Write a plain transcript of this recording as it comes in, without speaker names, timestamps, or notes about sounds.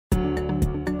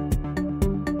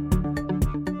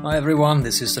Hi everyone,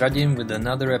 this is Radim with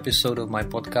another episode of my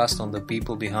podcast on the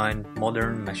people behind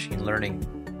modern machine learning.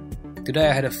 Today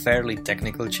I had a fairly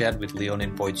technical chat with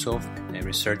Leonid Boytsov, a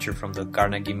researcher from the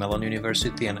Carnegie Mellon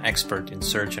University and expert in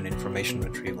search and information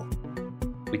retrieval.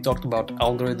 We talked about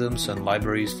algorithms and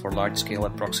libraries for large-scale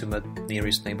approximate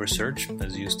nearest neighbor search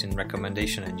as used in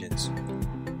recommendation engines.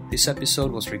 This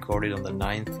episode was recorded on the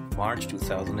 9th of March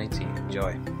 2018.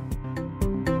 Enjoy!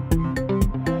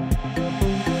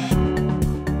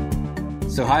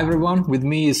 So hi everyone, with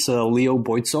me is Leo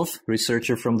Boytsov,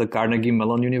 researcher from the Carnegie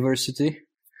Mellon University.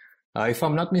 If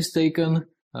I'm not mistaken,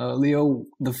 Leo,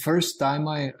 the first time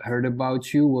I heard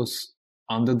about you was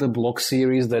under the blog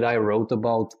series that I wrote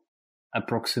about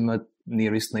approximate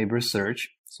nearest neighbor search.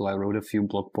 So I wrote a few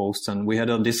blog posts and we had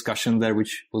a discussion there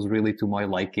which was really to my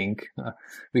liking.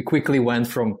 We quickly went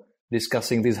from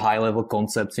discussing these high-level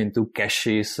concepts into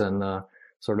caches and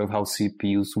sort of how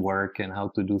CPUs work and how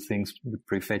to do things with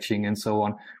prefetching and so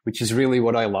on, which is really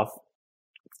what I love.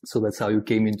 So that's how you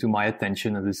came into my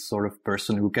attention as this sort of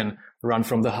person who can run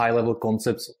from the high-level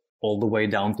concepts all the way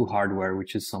down to hardware,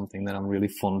 which is something that I'm really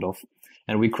fond of.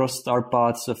 And we crossed our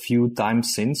paths a few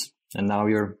times since, and now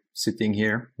you're sitting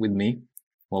here with me.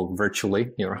 Well,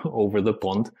 virtually, you're over the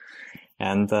pond.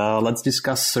 And let's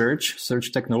discuss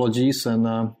search technologies,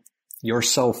 and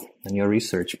yourself and your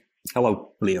research.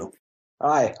 Hello, Leo.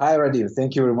 Hi, Radim.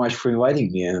 Thank you very much for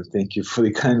inviting me, and thank you for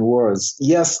the kind words.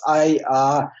 Yes, I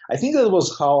think that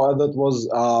was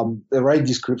the right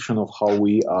description of how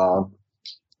we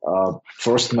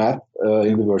first met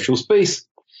in the virtual space.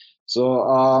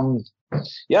 So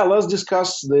let's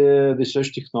discuss the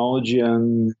search technology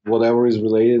and whatever is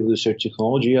related to the search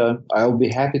technology. I'll be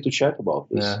happy to chat about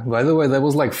this. Yeah. By the way, that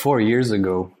was like 4 years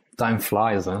ago. Time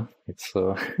flies, huh? It's.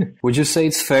 Would you say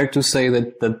it's fair to say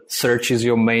that search is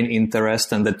your main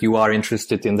interest and that you are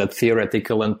interested in that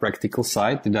theoretical and practical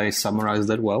side? Did I summarize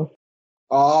that well?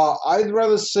 I'd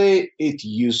rather say it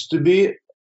used to be.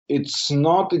 It's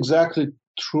not exactly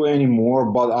true anymore,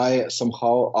 but I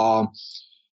somehow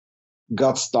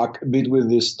got stuck a bit with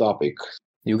this topic.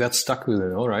 You got stuck with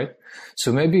it, all right.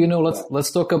 So maybe,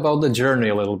 let's talk about the journey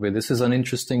a little bit. This is an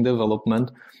interesting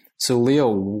development. So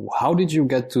Leo, how did you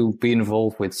get to be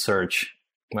involved with search?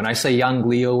 When I say young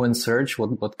Leo and search,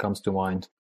 what comes to mind?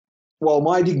 Well,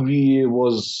 my degree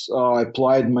was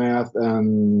applied math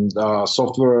and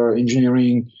software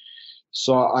engineering.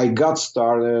 So I got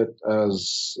started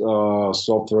as a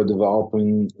software developer,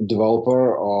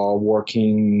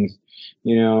 working,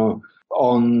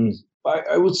 on,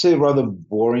 I would say, rather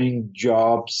boring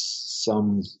jobs,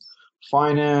 some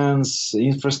finance,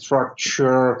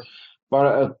 infrastructure,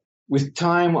 but with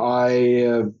time,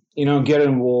 I, get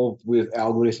involved with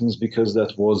algorithms because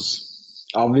that was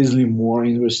obviously more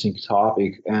interesting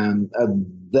topic. And at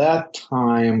that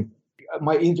time,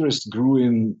 my interest grew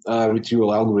in retrieval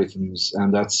algorithms,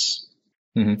 and that's.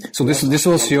 Mm-hmm. So this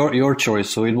was your choice.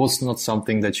 So it was not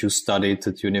something that you studied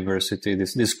at university.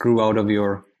 This grew out of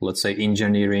your, let's say,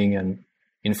 engineering and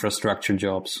infrastructure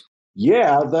jobs.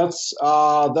 Yeah, that's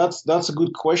a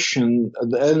good question,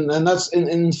 and that's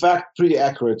in fact pretty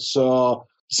accurate. So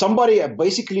somebody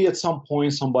basically at some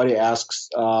point somebody asks,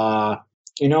 there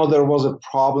was a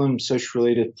problem,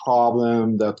 search-related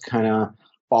problem that kind of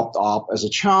popped up as a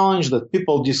challenge that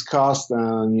people discussed,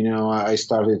 and I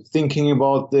started thinking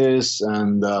about this,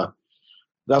 and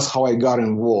that's how I got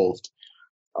involved.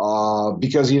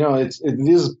 Because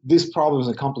these problems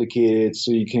are complicated,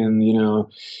 so you can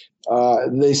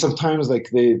they sometimes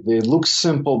they look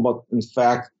simple, but in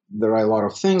fact there are a lot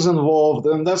of things involved,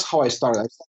 and that's how I started. I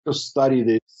started to study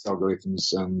these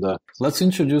algorithms. And let's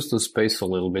introduce the space a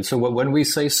little bit. So when we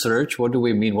say search, what do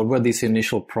we mean? What were these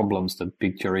initial problems that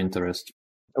piqued your interest?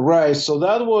 Right. So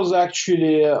that was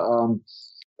actually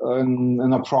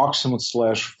an approximate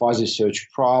 / fuzzy search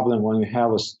problem when you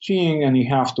have a string and you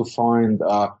have to find,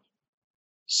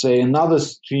 say, another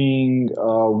string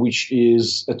which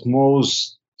is at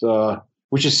most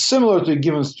which is similar to a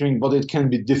given string, but it can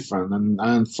be different.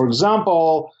 And for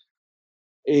example,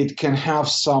 it can have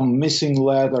some missing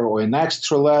letter or an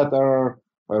extra letter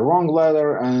or a wrong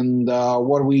letter. And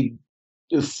what we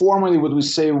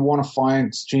say we want to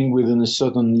find string within a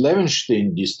certain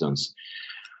Levenshtein distance.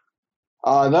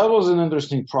 That was an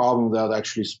interesting problem that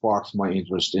actually sparked my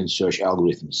interest in search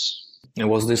algorithms. And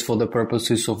was this for the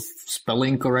purposes of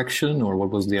spelling correction, or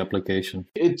what was the application?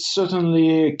 It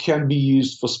certainly can be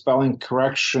used for spelling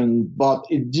correction, but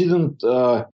it didn't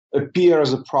appear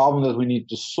as a problem that we need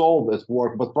to solve at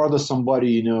work, but rather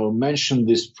somebody, mentioned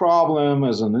this problem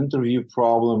as an interview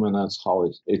problem, and that's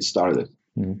how it started.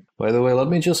 By the way, let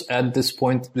me just add this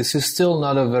point. This is still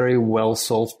not a very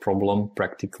well-solved problem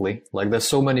practically. Like there's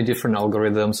so many different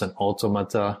algorithms and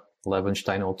automata,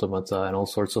 Levenstein automata, and all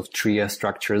sorts of tree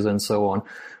structures and so on.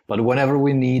 But whenever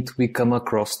we come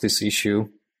across this issue,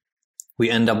 we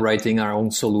end up writing our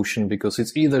own solution because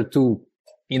it's either too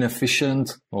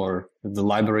inefficient or the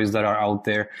libraries that are out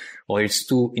there, or it's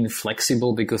too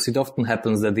inflexible because it often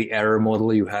happens that the error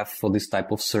model you have for this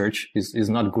type of search is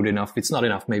not good enough. It's not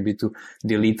enough maybe to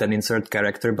delete and insert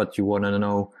character, but you want to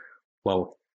know,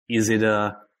 well, is it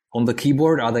on the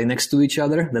keyboard? Are they next to each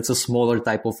other? That's a smaller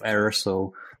type of error.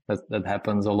 So that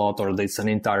happens a lot, or it's an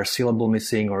entire syllable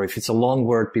missing, or if it's a long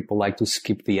word, people like to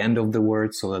skip the end of the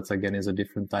word. So that again is a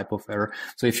different type of error.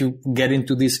 So if you get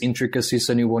into these intricacies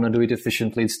and you want to do it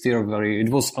efficiently, it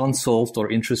was unsolved or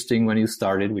interesting when you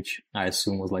started, which I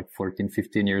assume was like 14,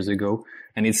 15 years ago.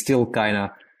 And it's still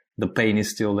the pain is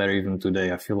still there even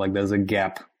today. I feel like there's a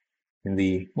gap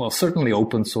in certainly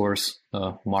open source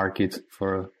market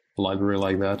for a library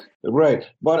like that. Right.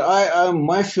 But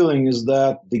my feeling is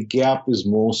that the gap is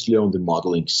mostly on the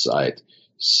modeling side.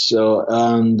 So,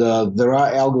 and there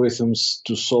are algorithms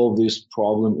to solve this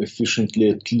problem efficiently,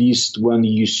 at least when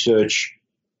you search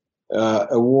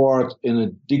a word in a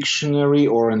dictionary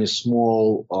or in a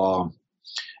small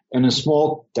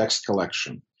text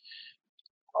collection.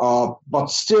 But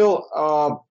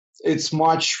still, it's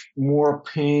much more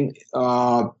pain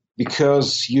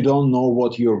because you don't know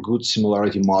what your good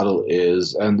similarity model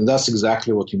is, and that's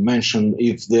exactly what you mentioned.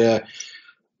 If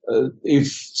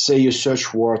say your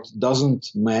search word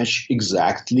doesn't match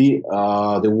exactly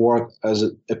the word as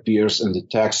it appears in the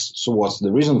text, so what's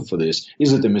the reason for this?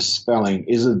 Is it a misspelling?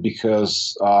 Is it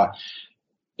because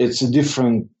it's a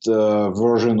different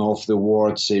version of the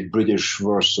word, say British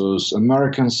versus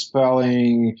American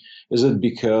spelling? Is it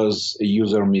because a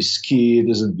user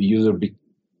miskeyed? Is it the user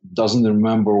doesn't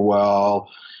remember well?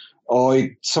 Or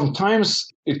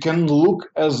sometimes it can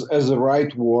look as a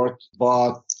right word,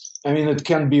 but I mean, it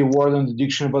can be a word in the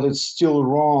dictionary, but it's still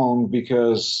wrong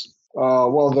because, there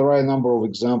are a number of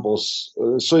examples.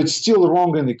 So it's still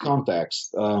wrong in the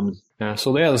context.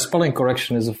 The spelling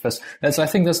correction is I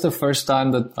think that's the first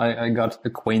time that I got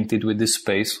acquainted with this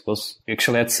space, was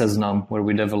actually at Seznam, where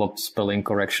we developed spelling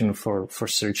correction for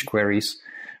search queries.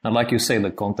 And like you say,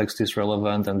 the context is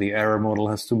relevant and the error model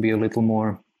has to be a little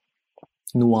more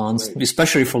nuanced, right,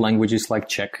 especially for languages like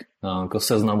Czech, because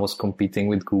Seznam was competing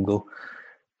with Google.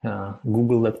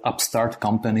 Google, that upstart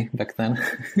company back then.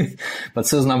 But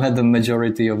Seznam had the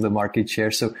majority of the market share,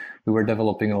 so we were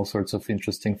developing all sorts of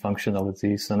interesting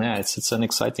functionalities. And it's an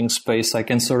exciting space. I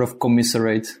can sort of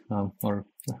commiserate or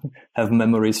have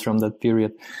memories from that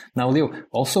period. Now, Leo,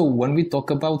 also when we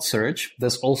talk about search,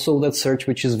 there's also that search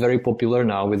which is very popular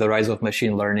now with the rise of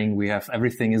machine learning. We have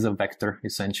everything is a vector,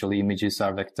 essentially. Images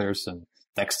are vectors and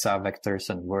texts are vectors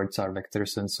and words are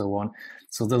vectors and so on.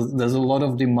 So there's a lot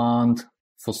of demand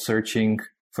for searching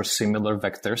for similar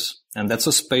vectors. And that's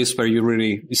a space where you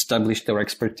really established your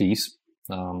expertise.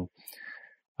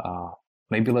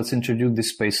 Maybe let's introduce this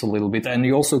space a little bit. And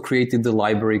you also created the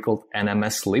library called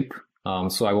NMSLib.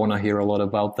 So I want to hear a lot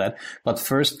about that. But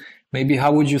first, maybe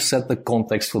how would you set the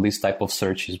context for this type of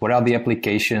searches? What are the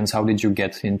applications? How did you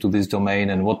get into this domain?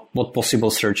 And what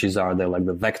possible searches are there, like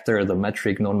the vector, the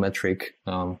metric, non-metric?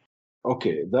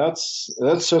 Okay, that's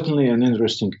certainly an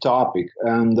interesting topic.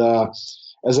 And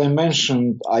as I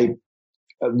mentioned,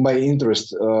 my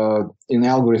interest in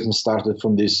algorithms started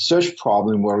from this search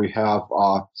problem where we have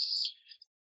a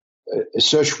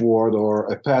search word or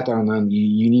a pattern, and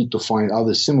you need to find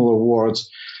other similar words.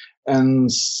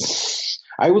 And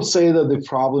I would say that the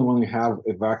problem when you have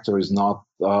a vector is not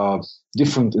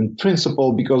different in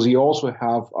principle, because you also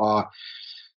have a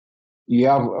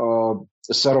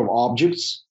set of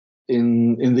objects.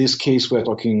 In this case, we're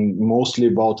talking mostly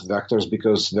about vectors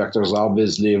because vectors are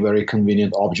obviously a very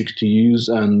convenient object to use,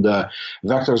 and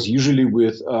vectors usually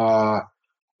with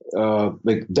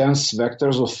like dense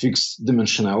vectors of fixed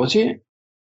dimensionality.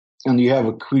 And you have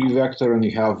a query vector and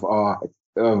you have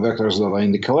vectors that are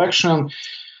in the collection.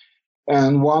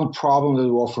 And one problem that we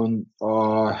often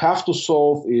have to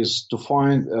solve is to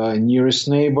find a nearest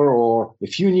neighbor or a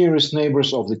few nearest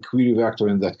neighbors of the query vector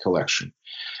in that collection.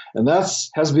 And that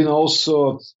has been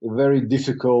also a very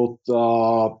difficult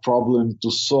problem to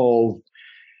solve.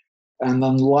 And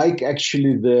unlike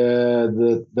actually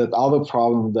that other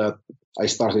problem that I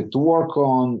started to work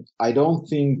on, I don't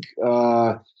think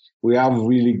we have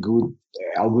really good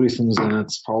algorithms, and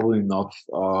it's probably not,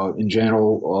 in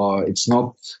general, it's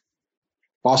not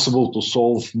possible to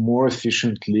solve more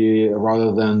efficiently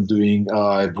rather than doing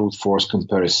a brute force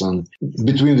comparison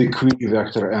between the query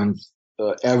vector and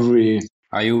every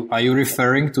Are you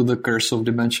referring to the curse of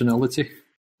dimensionality?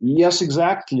 Yes,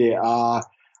 exactly.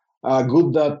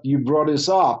 Good that you brought this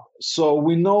up. So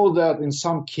we know that in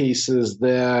some cases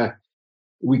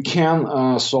we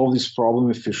can solve this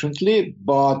problem efficiently,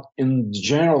 but in the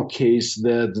general case,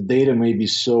 the data may be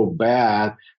so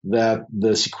bad that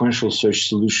the sequential search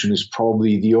solution is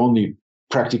probably the only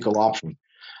practical option.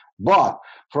 But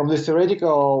from the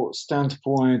theoretical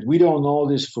standpoint, we don't know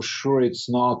this for sure. It's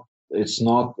not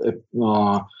a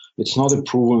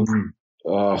proven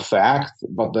fact,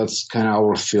 but that's kind of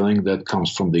our feeling that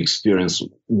comes from the experience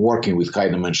working with high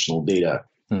dimensional data.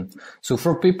 So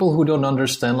for people who don't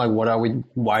understand, like,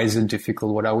 why is it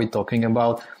difficult? What are we talking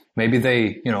about? Maybe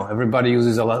everybody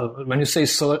uses when you say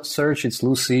search, it's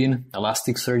Lucene,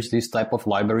 Elasticsearch, these type of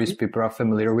libraries people are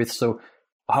familiar with. So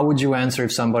how would you answer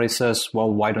if somebody says,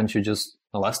 well, why don't you just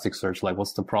Elasticsearch? Like,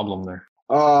 what's the problem there?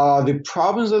 The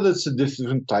problem is that it's a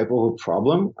different type of a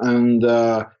problem. And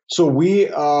so we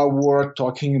were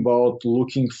talking about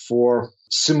looking for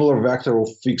similar vector of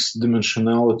fixed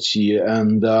dimensionality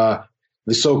and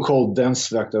the so-called dense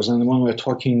vectors. And when we're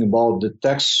talking about the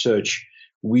text search,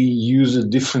 we use a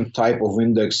different type of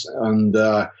index. And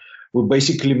we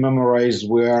basically memorize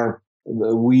where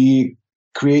we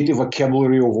create a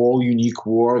vocabulary of all unique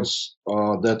words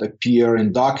that appear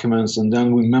in documents. And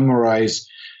then we memorize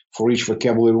for each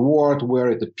vocabulary word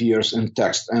where it appears in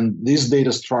text. And this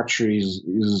data structure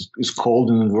is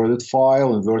called an inverted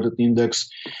file, inverted index,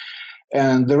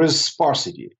 and there is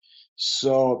sparsity.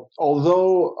 So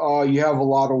although you have a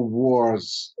lot of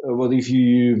words, but if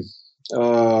you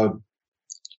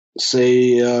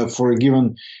say for a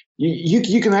given,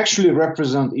 you can actually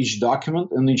represent each document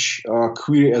and each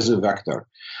query as a vector.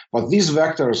 But these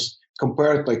vectors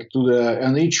compared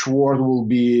and each word will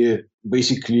be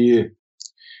basically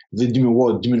the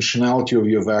dimensionality of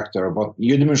your vector, but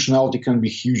your dimensionality can be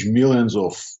huge, millions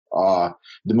of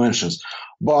dimensions.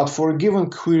 But for a given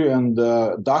query and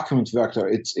document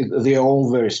vector, they are all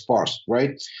very sparse,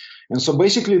 right? And so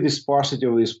basically the sparsity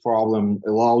of this problem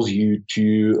allows you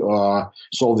to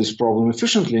solve this problem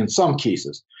efficiently in some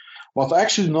cases, but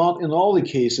actually not in all the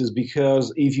cases,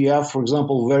 because if you have, for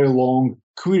example, very long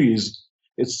queries,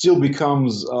 it still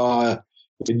becomes a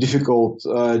difficult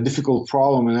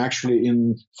problem. And actually,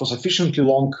 for sufficiently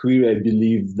long query, I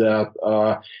believe that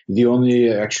the only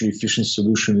actually efficient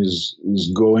solution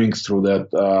is going through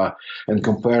that and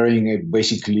comparing it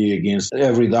basically against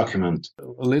every document.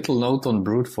 A little note on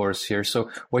brute force here. So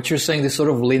what you're saying, this sort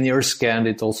of linear scan,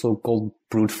 it's also called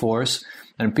brute force.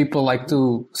 And people like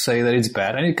to say that it's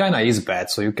bad, and it kind of is bad.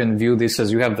 So you can view this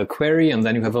as you have the query, and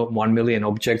then you have 1 million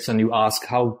objects, and you ask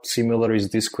how similar is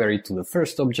this query to the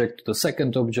first object, to the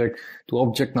second object, to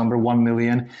object number 1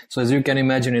 million. So as you can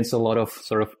imagine, it's a lot of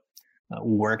sort of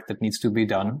work that needs to be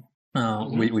done,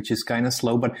 which is kind of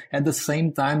slow. But at the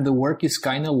same time, the work is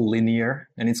kind of linear,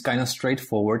 and it's kind of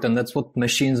straightforward, and that's what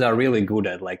machines are really good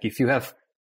at. Like if you have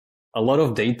a lot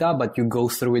of data, but you go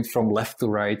through it from left to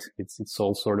right, it's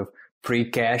all sort of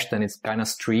pre-cached and it's kind of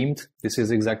streamed. This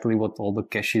is exactly what all the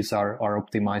caches are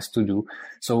optimized to do.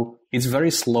 So it's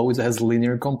very slow. It has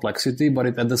linear complexity, but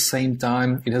at the same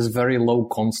time, it has very low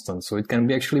constant. So it can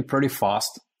be actually pretty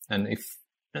fast. And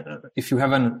if you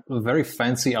have a very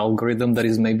fancy algorithm that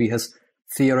maybe has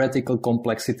theoretical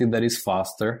complexity that is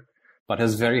faster, but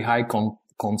has very high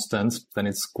constants, then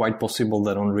it's quite possible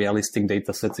that on realistic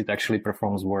data sets, it actually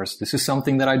performs worse. This is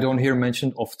something that I don't hear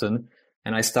mentioned often.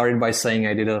 And I started by saying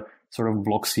I did a sort of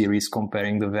blog series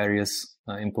comparing the various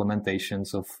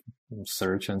implementations of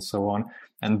search and so on.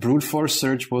 And brute force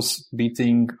search was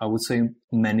beating, I would say,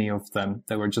 many of them.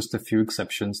 There were just a few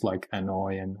exceptions like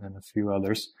Annoy and a few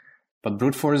others. But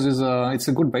brute force it's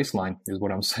a good baseline, is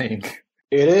what I'm saying.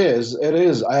 It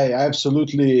is. I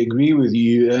absolutely agree with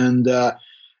you. And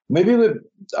maybe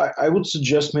I would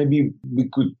suggest maybe we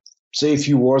could say a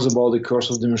few words about the curse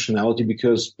of dimensionality,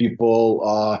 because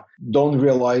people don't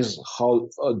realize how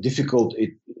difficult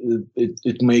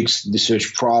it makes the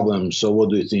search problem. So what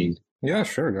do you think? Yeah,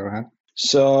 sure. Go ahead.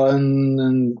 So,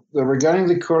 and regarding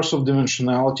the curse of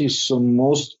dimensionality, so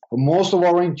most of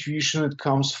our intuition, it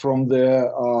comes from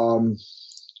the,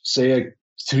 say, a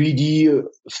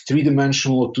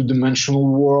three-dimensional or two-dimensional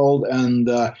world, and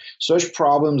search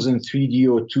problems in 3D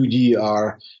or 2D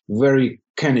are very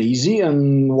kind of easy.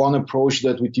 And one approach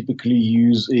that we typically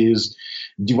use is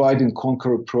divide and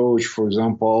conquer approach. For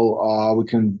example, we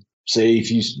can say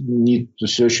if you need to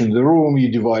search in the room,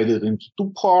 you divide it into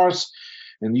two parts,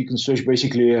 and you can search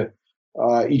basically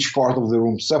each part of the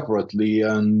room separately,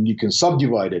 and you can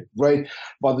subdivide it, right?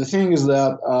 But the thing is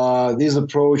that this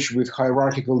approach with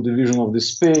hierarchical division of the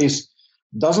space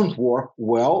doesn't work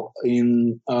well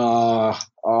in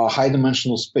high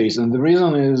dimensional space. And the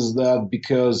reason is that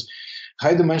because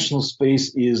high dimensional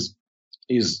space is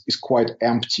quite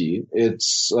empty.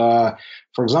 It's,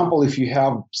 for example, if you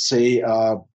have, say,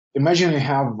 imagine you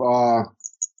have a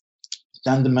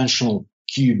 10-dimensional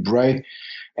cube, right?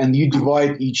 And you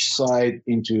divide each side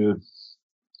into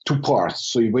 2 parts.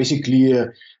 So you basically,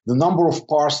 the number of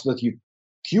parts that your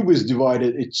cube is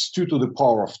divided, it's 2 to the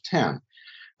power of 10.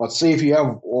 But say if you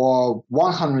have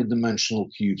 100-dimensional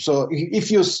cube. So if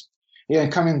you,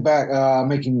 coming back,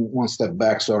 making one step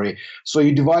back, sorry. So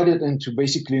you divide it into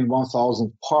basically in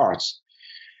 1,000 parts.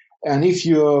 And if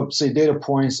your, say, data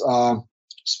points are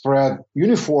spread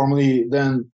uniformly,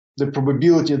 then the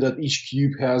probability that each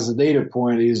cube has a data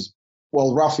point is,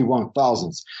 well, roughly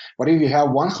 1,000th. But if you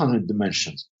have 100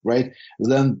 dimensions, right,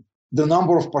 then the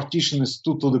number of partitions is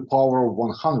 2 to the power of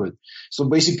 100. So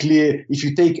basically, if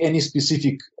you take any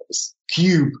specific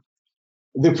cube,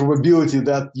 the probability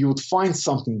that you would find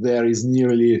something there is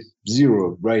nearly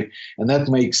 0, right? And that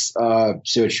makes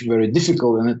search very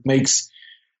difficult, and it makes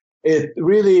it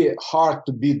really hard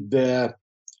to beat the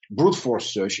brute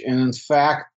force search. And in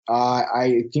fact,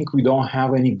 I think we don't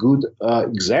have any good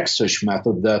exact search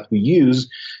method that we use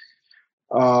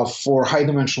for high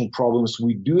dimensional problems.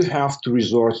 We do have to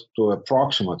resort to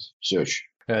approximate search.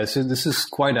 So this is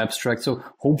quite abstract. So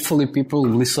hopefully people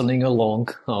listening along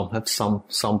have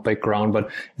some background, but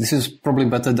this is probably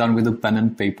better done with a pen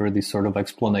and paper, these sort of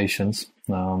explanations.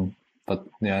 But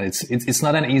yeah, it's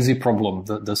not an easy problem,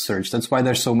 the search. That's why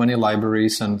there's so many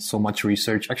libraries and so much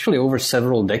research. Actually, over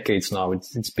several decades now,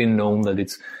 it's been known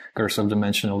that curse of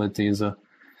dimensionality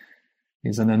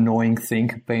is an annoying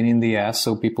thing, pain in the ass.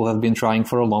 So people have been trying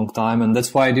for a long time. And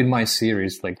that's why I did my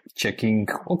series, like checking,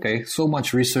 okay, so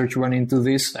much research went into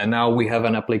this. And now we have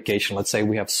an application. Let's say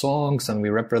we have songs and we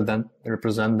represent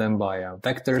them by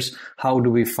vectors. How do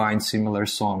we find similar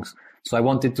songs? So I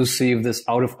wanted to see if this,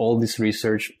 out of all this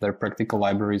research, there are practical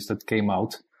libraries that came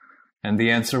out. And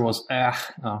the answer was,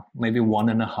 maybe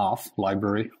 1.5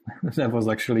 library that was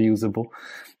actually usable,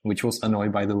 which was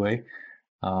annoying, by the way.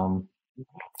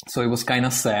 So it was kind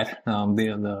of sad,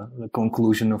 the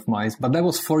conclusion of mine. But that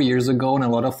was 4 years ago, and a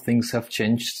lot of things have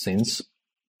changed since.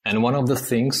 And one of the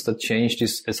things that changed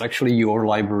is actually your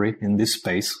library in this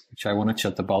space, which I want to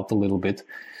chat about a little bit.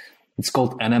 It's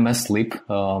called NMS-lib.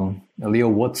 Leo,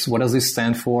 what does this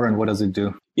stand for and what does it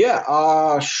do?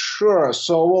 Yeah, sure.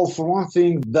 So, well, for one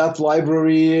thing, that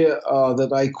library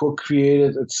that I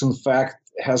co-created, it's in fact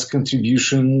has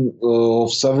contribution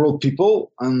of several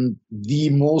people, and the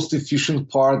most efficient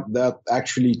part that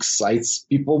actually excites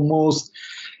people most,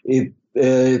 it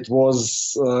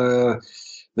was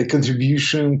the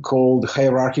contribution called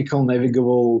Hierarchical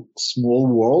Navigable Small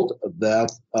World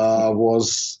that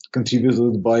was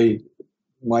contributed by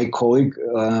my colleague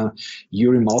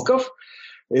Yuri Malkov.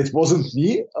 It wasn't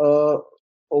me,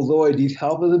 although I did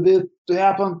help it a bit to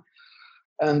happen.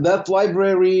 And that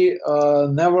library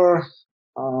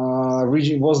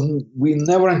we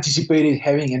never anticipated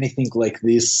having anything like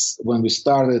this when we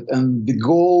started. And the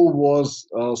goal was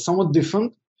somewhat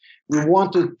different. We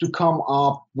wanted to come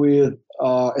up with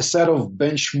a set of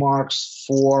benchmarks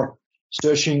for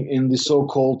searching in the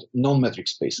so-called non-metric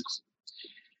spaces.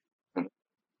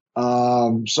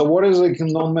 So what is like a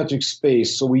non-metric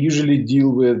space? So we usually deal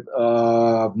with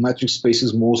metric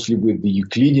spaces mostly with the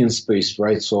Euclidean space,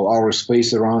 right? So our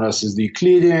space around us is the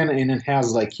Euclidean, and it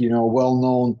has like,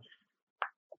 well-known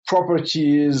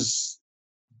properties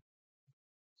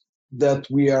that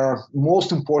we are,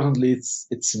 most importantly,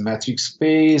 it's a metric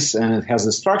space, and it has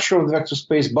the structure of the vector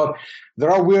space, but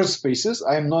there are weird spaces.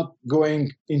 I'm not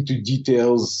going into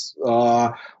details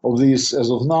of this as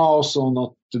of now, so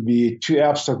not to be too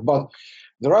abstract, but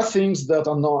there are things that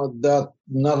are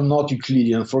not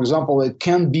Euclidean. For example, it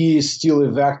can be still a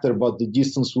vector, but the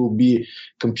distance will be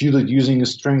computed using a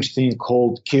strange thing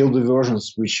called Kale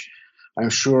divergence, which I'm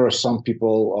sure some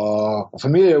people are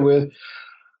familiar with.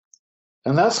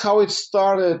 And that's how it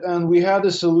started. And we had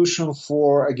a solution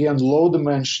for, again,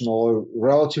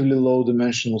 relatively low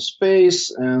dimensional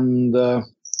space. And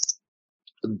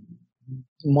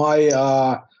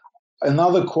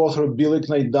another co-author, Bilik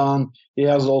Naidan, he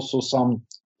has also some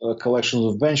collections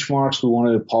of benchmarks. We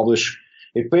wanted to publish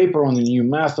a paper on the new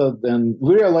method, and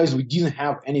we realized we didn't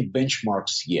have any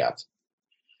benchmarks yet.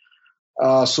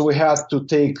 So we had to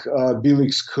take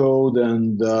Bilik's code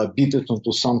and beat it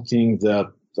into something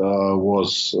that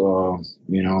was,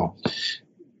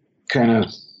 kind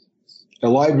of a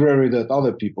library that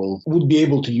other people would be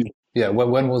able to use. Yeah,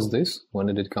 when was this? When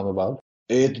did it come about?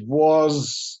 It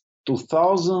was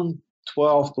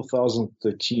 2012,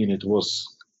 2013. It was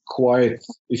quite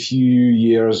a few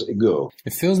years ago.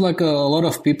 It feels like a lot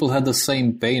of people had the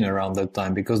same pain around that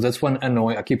time, because that's when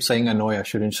Annoy, I keep saying Annoy, I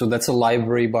shouldn't. So that's a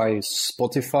library by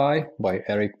Spotify, by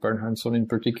Eric Bernhardsson in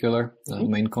particular, the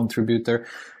main contributor.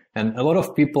 And a lot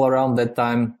of people around that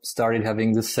time started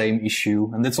having the same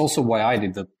issue. And that's also why I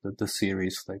did the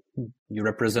series. Like, you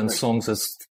represent songs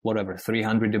as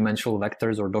 300 dimensional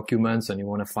vectors or documents, and you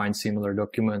want to find similar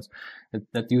documents.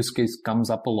 That use case comes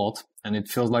up a lot. And it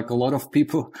feels like a lot of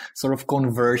people sort of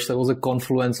converged. There was a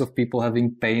confluence of people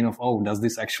having pain of, oh, does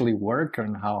this actually work?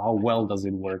 And how well does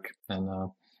it work? And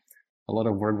a lot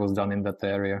of work was done in that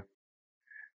area.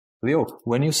 Leo,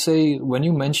 when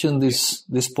you mentioned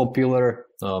this popular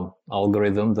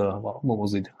algorithm, what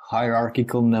was it?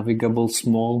 Hierarchical navigable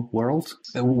small world.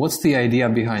 What's the idea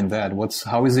behind that?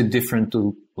 How is it different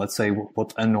to, let's say,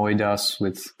 what Annoy does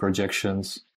with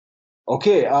projections?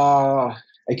 Okay,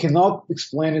 I cannot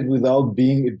explain it without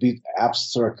being a bit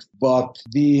abstract, but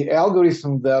the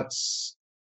algorithm that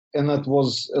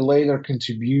was a later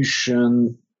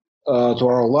contribution to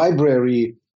our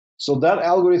library. So that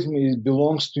algorithm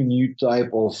belongs to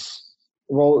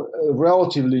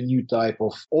relatively new type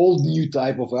of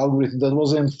algorithm that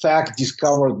was in fact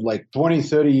discovered like 20,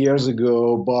 30 years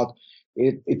ago, but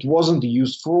it wasn't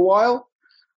used for a while.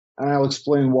 And I'll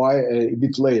explain why a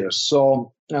bit later.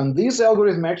 So, and this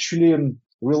algorithm actually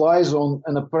relies on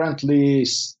an apparently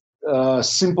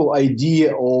simple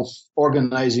idea of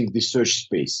organizing the search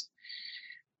space.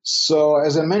 So,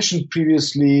 as I mentioned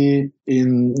previously,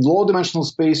 in low-dimensional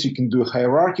space, you can do a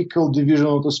hierarchical division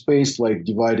of the space, like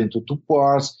divide into two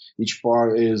parts. Each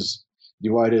part is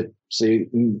divided, say,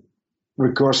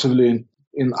 recursively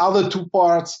in other two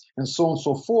parts, and so on and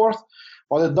so forth.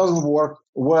 But it doesn't work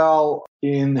well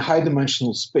in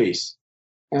high-dimensional space.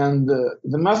 And the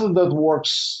method that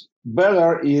works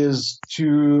better is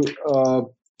to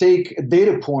take a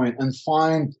data point and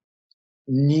find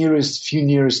few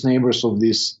nearest neighbors of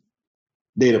this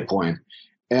data point.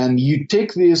 And you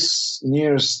take these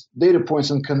nearest data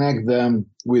points and connect them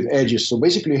with edges. So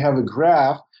basically you have a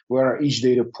graph where each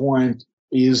data point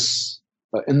is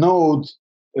a node,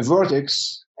 a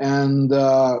vertex, and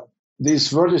these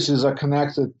vertices are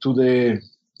connected to the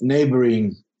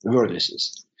neighboring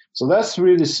vertices. So that's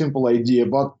really simple idea.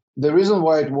 But the reason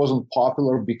why it wasn't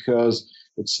popular because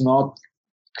it's not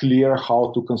clear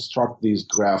how to construct these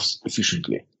graphs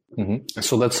efficiently. Mm-hmm.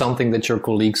 So that's something that your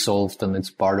colleague solved, and it's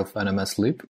part of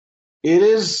NMS-Lib? It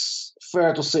is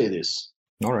fair to say this.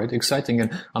 All right, exciting.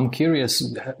 And I'm curious,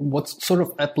 what sort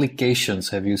of applications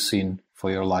have you seen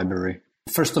for your library?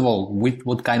 First of all, with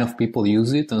what kind of people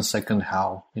use it, and second,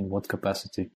 how, in what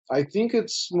capacity? I think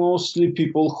it's mostly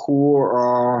people who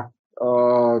are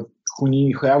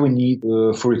who have a need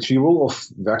for retrieval of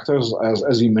vectors.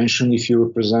 As you mentioned, if you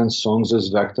represent songs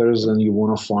as vectors and you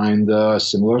want to find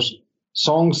similar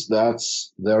songs,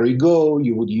 there you go.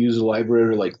 You would use a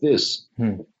library like this.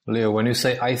 Leo, when you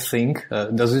say I think,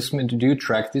 does this mean, do you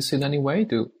track this in any way?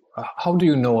 How do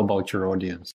you know about your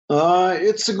audience?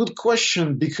 It's a good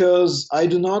question because I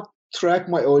do not track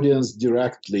my audience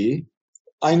directly.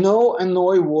 I know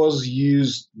Annoy was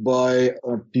used by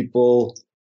people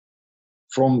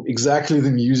from exactly the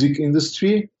music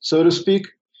industry, so to speak.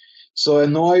 So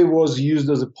Annoy was used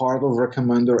as a part of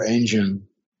recommender engine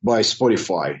by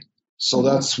Spotify. So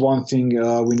that's one thing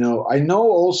we know. I know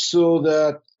also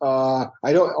that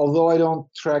although I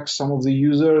don't track some of the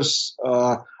users,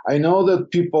 I know that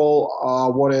people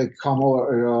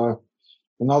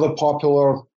another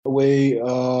popular way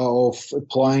of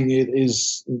applying it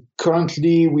is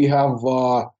currently we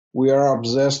are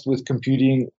obsessed with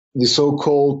computing the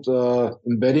so-called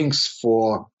embeddings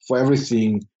for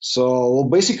everything. So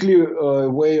basically a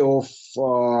way of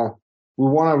we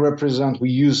want to represent,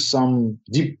 we use some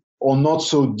deep or not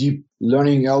so deep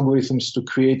learning algorithms to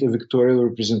create a vectorial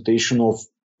representation of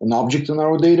an object in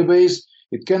our database.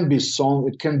 It can be song,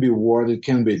 it can be word, it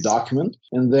can be a document,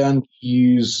 and then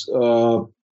use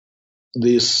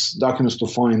these documents to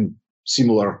find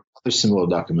similar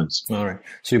documents. All right.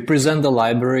 So you present the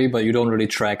library, but you don't really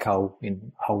track how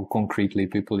concretely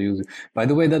people use it. By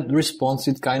the way, that response,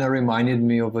 it kind of reminded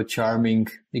me of a charming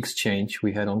exchange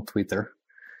we had on Twitter.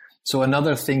 So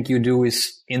another thing you do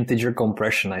is integer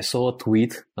compression. I saw a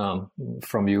tweet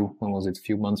from you, when was it, a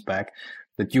few months back,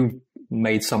 that you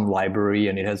made some library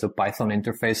and it has a Python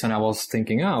interface. And I was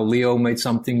thinking, Leo made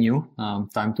something new.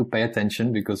 Time to pay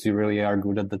attention because you really are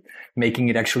good at making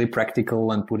it actually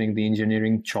practical and putting the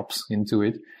engineering chops into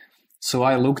it. So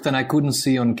I looked and I couldn't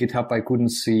see on GitHub, I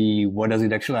couldn't see what does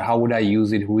it actually, how would I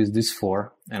use it? Who is this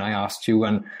for? And I asked you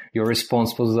and your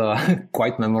response was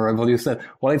quite memorable. You said,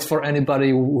 well, it's for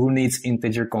anybody who needs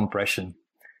integer compression.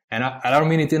 And I don't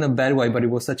mean it in a bad way, but it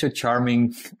was such a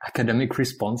charming academic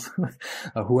response.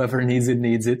 Whoever needs it,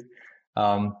 needs it.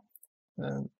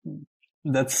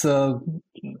 That's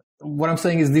what I'm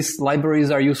saying is these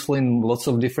libraries are useful in lots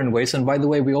of different ways. And by the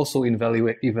way, we also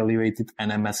evaluated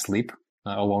NMS Sleep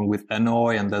along with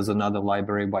Annoy, and there's another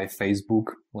library by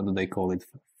Facebook. What do they call it?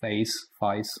 Face?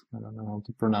 I don't know how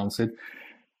to pronounce it.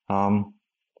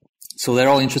 So they're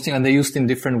all interesting and they're used in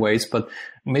different ways. But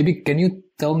maybe can you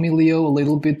tell me, Leo, a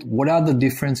little bit, what are the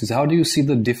differences? How do you see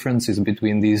the differences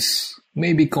between these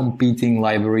maybe competing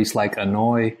libraries like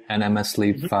Annoy, NMS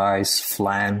Sleep, Face,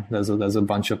 Flan? There's a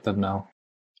bunch of them now.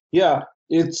 Yeah,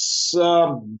 it's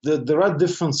there are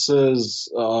differences.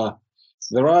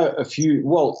 There are a few.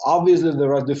 Well, obviously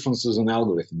there are differences in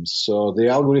algorithms. So the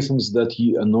algorithms that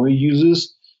Annoy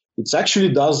uses, it's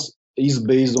actually is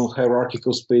based on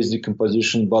hierarchical space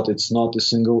decomposition, but it's not a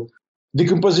single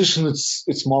decomposition.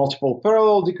 It's multiple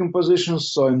parallel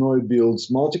decompositions. So Annoy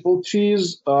builds multiple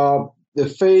trees. The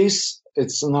Face,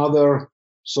 it's another,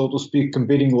 so to speak,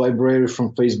 competing library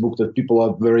from Facebook that people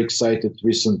are very excited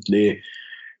recently.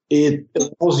 It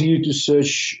allows you to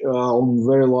search on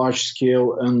very large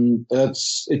scale, and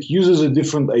it uses a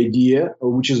different idea,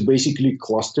 which is basically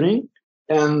clustering.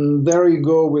 And there you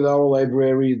go with our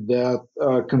library that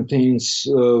contains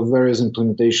various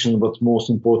implementation, but most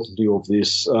importantly of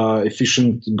this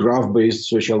efficient graph-based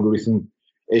search algorithm,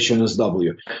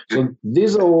 HNSW. So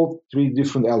these are all three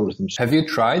different algorithms. Have you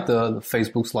tried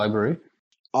Facebook's library?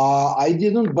 I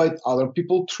didn't, but other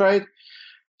people tried.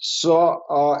 So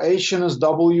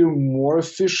HNSW more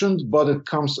efficient, but it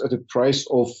comes at a price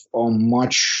of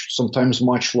sometimes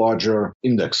much larger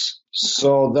index.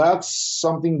 So that's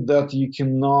something that you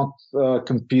cannot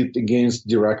compete against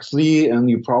directly, and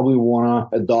you probably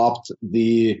want to adopt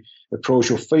the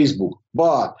approach of Facebook.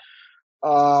 But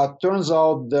turns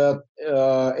out that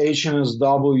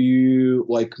HNSW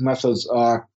like methods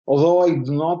are, although I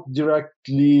do not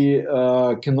directly,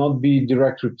 cannot be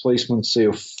direct replacement, say,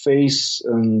 of Face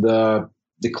and the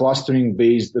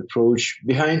clustering-based approach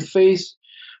behind Face,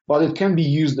 but it can be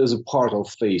used as a part of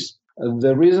Face.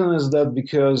 The reason is that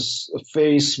because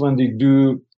Face, when they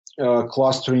do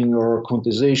clustering or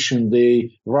quantization,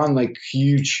 they run like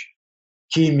huge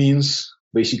k-means.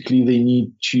 Basically, they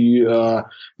need to,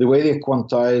 the way they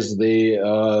quantize, they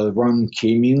run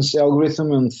k-means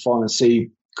algorithm and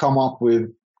come up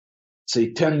with,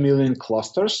 say, 10 million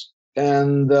clusters.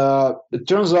 And it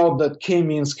turns out that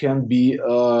k-means can be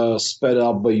sped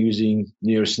up by using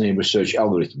nearest neighbor search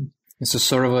algorithm. It's a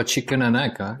sort of a chicken and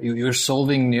egg. Huh? You're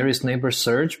solving nearest neighbor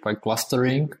search by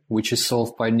clustering, which is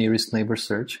solved by nearest neighbor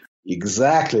search.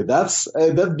 Exactly.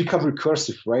 That becomes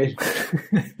recursive, right?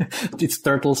 It's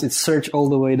turtles. It's search all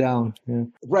the way down. Yeah.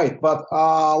 Right. But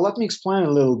let me explain a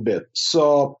little bit.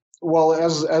 So, well,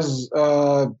 as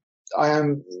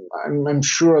I'm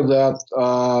sure that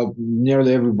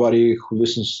nearly everybody who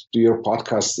listens to your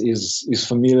podcast is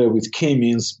familiar with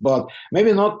k-means, but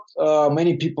maybe not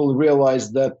many people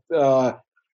realize that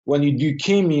when you do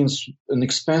k-means, an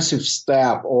expensive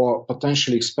step or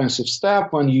potentially expensive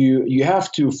step, when you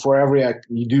have to, for every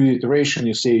you do iteration,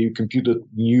 you say you computed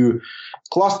new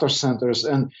cluster centers,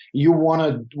 and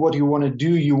what you want to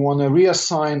do, you want to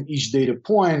reassign each data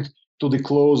point to the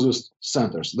closest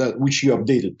centers which you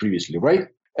updated previously, right?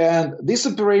 And this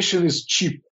operation is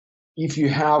cheap if you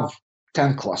have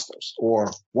 10 clusters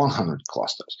or 100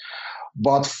 clusters.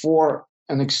 But for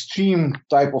an extreme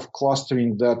type of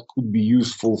clustering that could be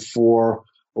useful for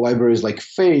libraries like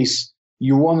Face,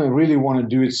 you really want to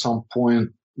do it some point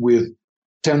with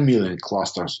 10 million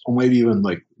clusters, or maybe even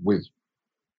like with,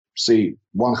 say,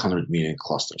 100 million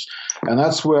clusters. And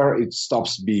that's where it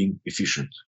stops being efficient.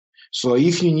 So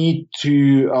if you need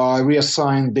to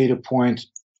reassign data point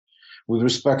with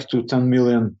respect to 10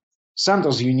 million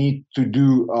centers, you need to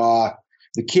do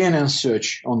the KNN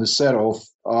search on the set of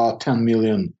 10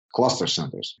 million cluster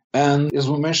centers. And as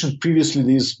we mentioned previously,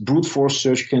 this brute force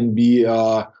search can be,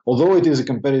 although it is a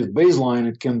competitive baseline,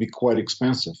 it can be quite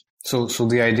expensive. So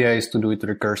the idea is to do it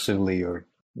recursively, or?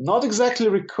 Not exactly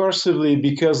recursively,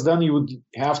 because then you would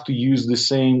have to use the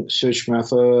same search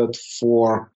method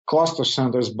for cluster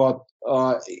centers, but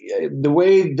the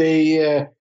way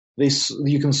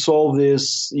you can solve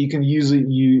this, you can use it.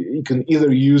 You can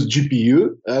either use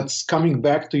GPU. That's coming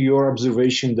back to your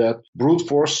observation that brute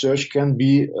force search can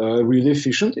be really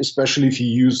efficient, especially if you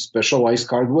use specialized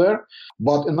hardware.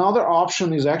 But another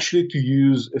option is actually to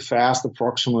use a fast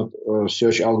approximate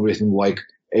search algorithm like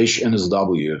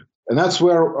HNSW. And that's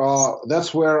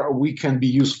where we can be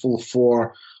useful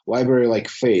for library like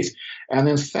Face. And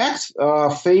in fact,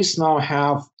 Face now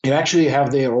actually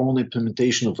have their own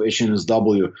implementation of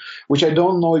HNSW, which I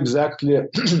don't know exactly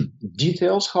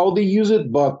details how they use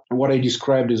it, but what I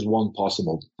described is one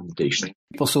possible implementation.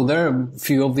 So there are a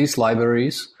few of these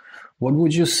libraries. What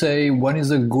would you say, when is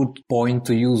a good point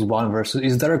to use one versus,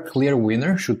 is there a clear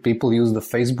winner? Should people use the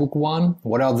Facebook one?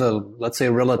 What are the, let's say,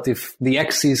 the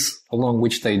axes along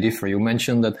which they differ? You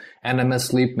mentioned that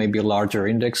NMS Leap may be larger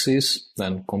indexes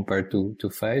than compared to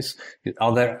Face.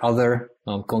 Are there other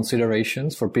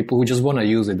considerations for people who just want to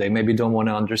use it? They maybe don't want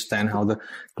to understand how the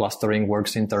clustering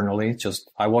works internally.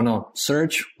 Just, I want to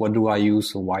search, what do I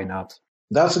use, or why not?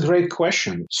 That's a great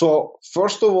question. So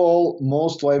first of all,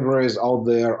 most libraries out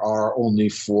there are only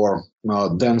for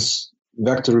dense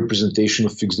vector representation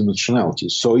of fixed dimensionality.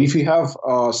 So if you have,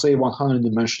 say,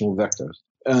 100-dimensional vectors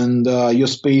and your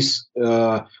space,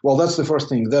 well, that's the first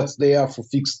thing. They are for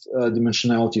fixed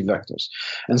dimensionality vectors.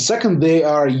 And second, they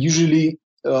are usually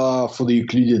for the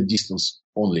Euclidean distance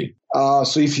only.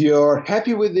 So if you're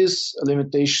happy with these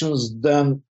limitations,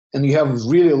 then and you have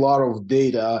really a lot of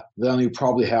data, then you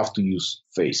probably have to use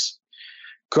Face.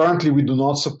 Currently, we do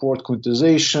not support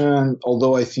quantization,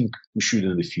 although I think we should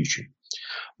in the future.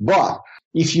 But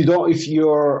if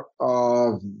your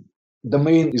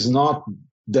domain is not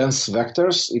dense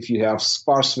vectors, if you have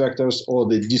sparse vectors or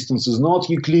the distance is not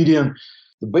Euclidean,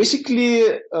 basically,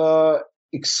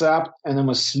 except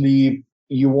NMS Leap,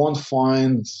 you won't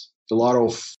find a lot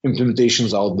of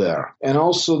implementations out there. And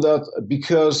also that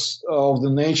because of the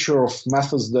nature of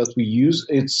methods that we use,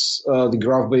 it's the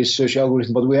graph-based search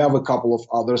algorithm, but we have a couple of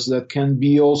others that can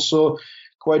be also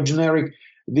quite generic.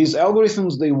 These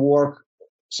algorithms, they work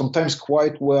sometimes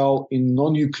quite well in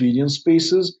non-Euclidean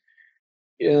spaces,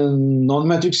 in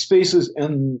non-metric spaces,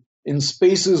 and in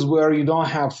spaces where you don't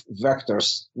have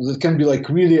vectors. That can be like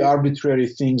really arbitrary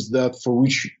things that for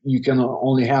which you can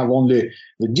only have the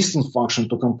distance function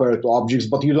to compare it to objects,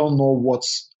 but you don't know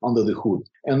what's under the hood.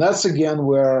 And that's again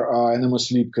where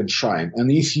NMS Leap can shine.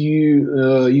 And if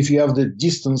you have the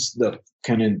distance, that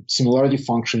kind of similarity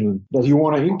function that you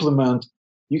want to implement,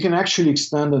 you can actually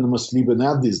extend NMS Leap and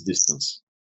add this distance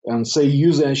and say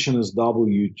use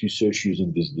HNSW to search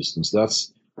using this distance.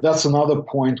 That's another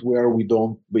point where we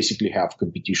don't basically have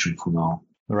competition for now.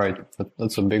 Right.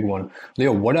 That's a big one.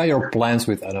 Leo, what are your plans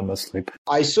with NMS Leap?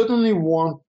 I certainly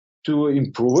want to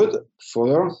improve it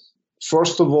further.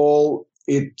 First of all,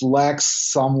 it lacks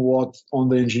somewhat on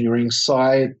the engineering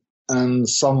side and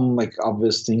some like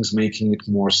obvious things, making it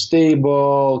more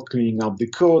stable, cleaning up the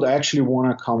code. I actually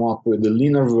want to come up with a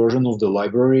leaner version of the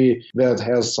library that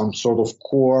has some sort of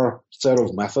core set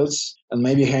of methods and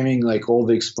maybe having like all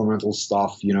the experimental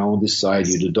stuff, on this side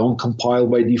you don't compile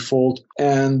by default.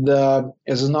 And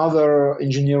as another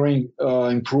engineering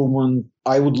improvement,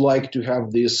 I would like to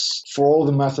have this for all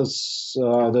the methods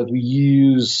that we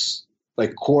use,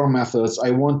 like core methods. I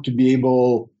want to be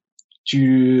able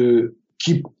to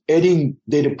keep adding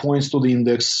data points to the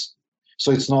index,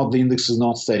 so the index is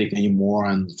not static anymore,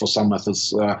 and for some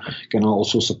methods can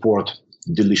also support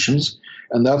deletions,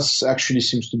 and that's actually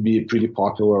seems to be a pretty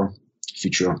popular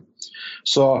feature.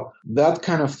 So that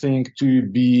kind of thing to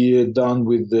be done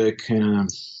with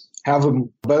have a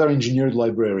better engineered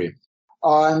library.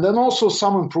 And then also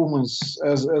some improvements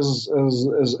as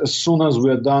soon as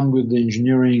we're done with the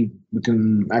engineering, we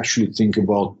can actually think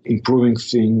about improving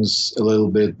things a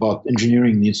little bit, but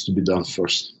engineering needs to be done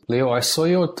first. Leo, I saw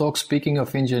your talk. Speaking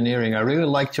of engineering, I really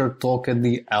liked your talk at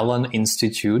the Allen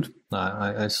Institute.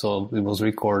 I saw it was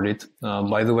recorded.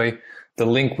 By the way, the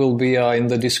link will be in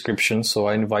the description, so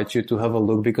I invite you to have a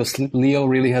look because Leo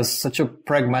really has such a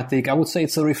pragmatic, I would say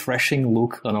it's a refreshing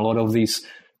look on a lot of these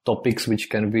topics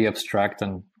which can be abstract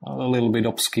and a little bit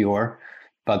obscure,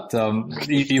 but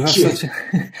you have such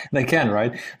they can,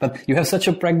 right? But you have such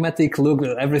a pragmatic look.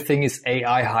 Everything is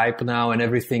AI hype now, and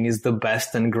everything is the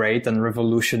best and great and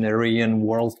revolutionary and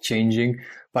world changing.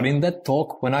 But in that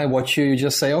talk, when I watch you, you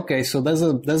just say, okay, so there's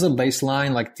a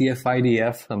baseline like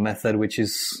TF-IDF, a method which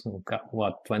is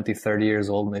 20, 30 years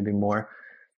old, maybe more.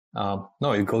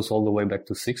 No, it goes all the way back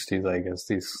to 60s, I guess.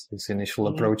 These initial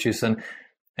approaches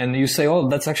and you say, oh,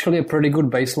 that's actually a pretty good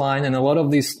baseline. And a lot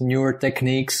of these newer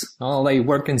techniques, they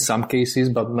work in some cases,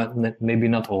 but maybe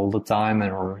not all the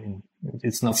time,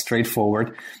 it's not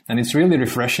straightforward. And it's really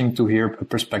refreshing to hear a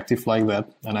perspective like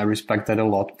that. And I respect that a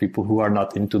lot. People who are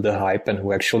not into the hype and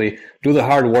who actually do the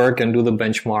hard work and do the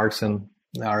benchmarks and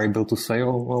are able to say,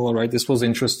 oh, well, all right, this was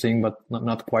interesting, but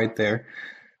not quite there.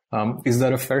 Is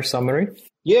that a fair summary?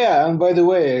 Yeah, and by the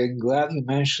way, glad you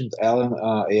mentioned Allen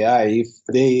AI. If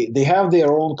they have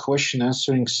their own question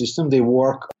answering system, they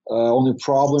work on the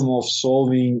problem of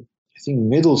solving think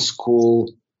middle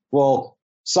school, well,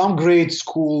 some grade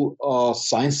school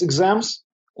science exams,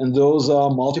 and those are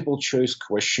multiple choice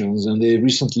questions. And they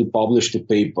recently published a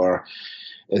paper.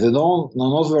 They're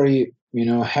not very,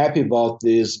 happy about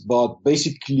this, but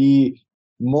basically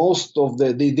most of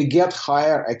they get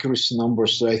higher accuracy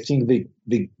numbers. So I think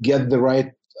they get the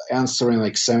right answer in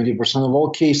like 70% of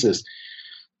all cases.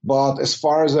 But as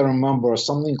far as I remember,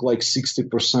 something like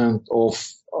 60%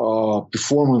 of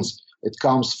performance, it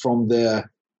comes from the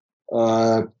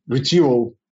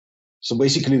retrieval. So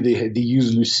basically they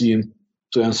use Lucene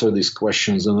to answer these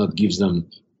questions, and that gives them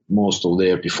most of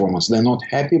their performance. They're not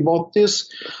happy about this,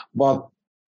 but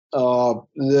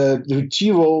the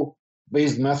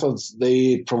retrieval-based methods,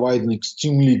 they provide an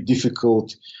extremely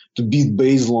difficult to beat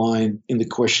baseline in the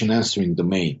question answering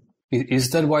domain. Is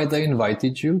that why they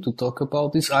invited you to talk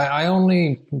about this? I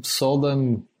only saw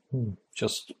them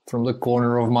just from the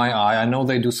corner of my eye. I know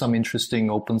they do some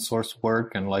interesting open source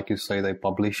work, and like you say, they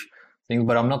publish things,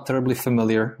 but I'm not terribly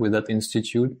familiar with that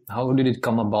institute. How did it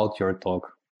come about, your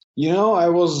talk? I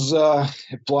was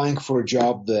applying for a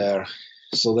job there,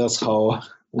 so that's how.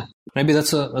 Maybe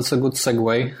that's a good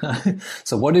segue.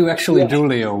 So what do you actually do,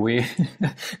 Leo?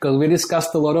 Because we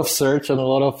discussed a lot of search and a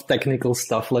lot of technical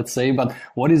stuff, let's say, but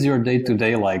what is your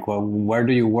day-to-day like? Well, where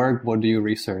do you work? What do you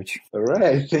research? All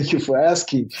right. Thank you for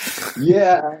asking.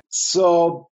 Yeah.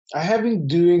 So I have been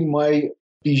doing my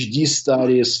PhD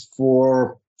studies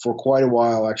for quite a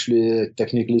while, actually,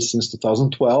 technically since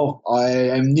 2012. I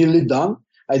am nearly done.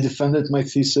 I defended my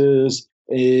thesis.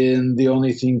 And the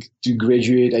only thing to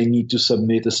graduate, I need to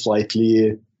submit a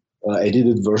slightly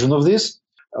edited version of this.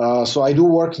 So I do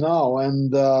work now,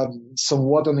 and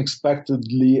somewhat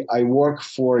unexpectedly, I work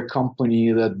for a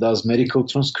company that does medical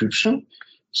transcription.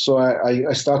 So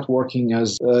I start working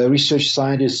as a research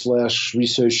scientist /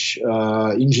 research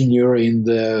engineer in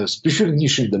the speech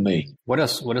recognition domain. What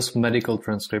does medical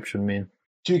transcription mean?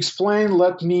 To explain,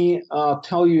 let me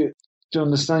tell you, to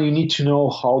understand, you need to know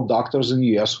how doctors in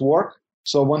the US work.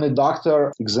 So when a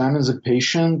doctor examines a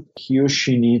patient, he or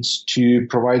she needs to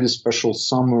provide a special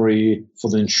summary for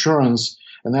the insurance.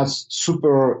 And that's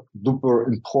super duper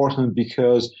important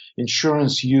because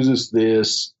insurance uses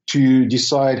this to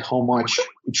decide how much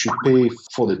it should pay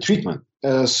for the treatment.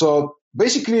 So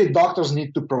basically, doctors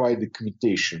need to provide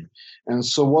documentation. And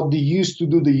so what they used to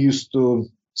do, they used to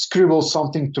scribble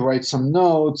something to write some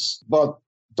notes, but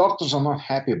doctors are not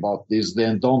happy about this.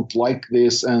 They don't like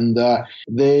this, and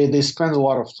they spend a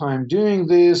lot of time doing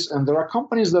this. And there are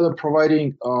companies that are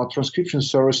providing transcription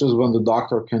services when the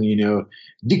doctor can,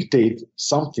 dictate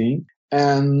something,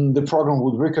 and the program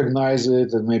would recognize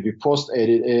it and maybe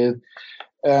post-edit it.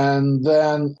 And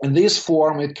then in this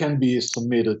form, it can be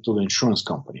submitted to the insurance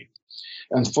company.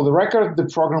 And for the record, the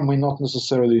program may not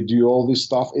necessarily do all this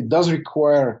stuff. It does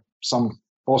require some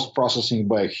post-processing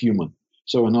by a human.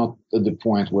 So we're not at the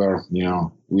point where,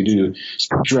 we do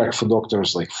track for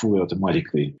doctors like fully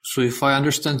automatically. So if I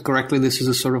understand correctly, this is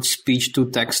a sort of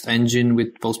speech-to-text engine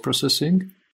with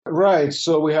post-processing? Right.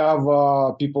 So we have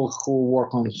people who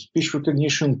work on speech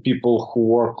recognition, people who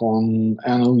work on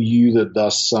NLU that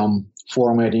does some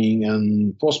formatting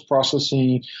and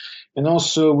post-processing. And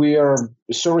also we are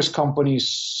a service company,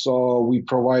 so we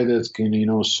provided,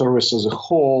 service as a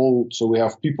whole. So we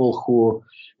have people who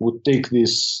would take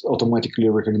this automatically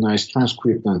recognized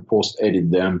transcript and post-edit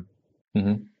them.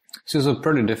 Mm-hmm. This is a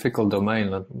pretty difficult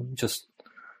domain.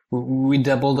 We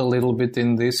dabbled a little bit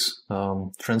in this,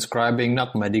 transcribing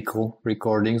not medical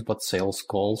recordings but sales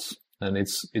calls, and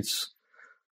it's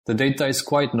the data is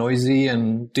quite noisy,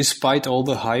 and despite all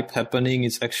the hype happening,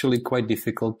 it's actually quite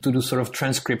difficult to do sort of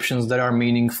transcriptions that are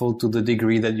meaningful to the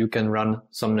degree that you can run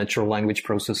some natural language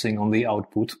processing on the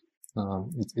output.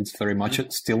 It's very much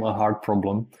still a hard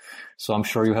problem. So I'm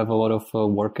sure you have a lot of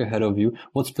work ahead of you.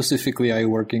 What specifically are you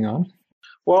working on?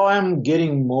 Well, I'm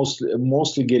getting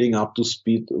mostly getting up to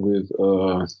speed with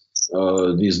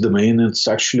this domain. It's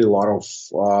actually a lot of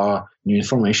new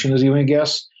information, as you may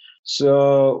guess.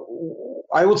 So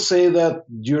I would say that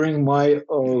during my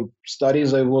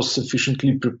studies, I was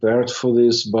sufficiently prepared for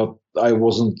this, but I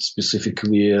wasn't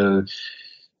specifically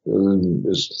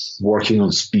working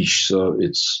on speech. So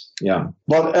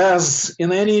but as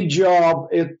in any job,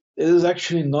 it is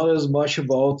actually not as much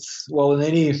about, in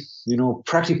any,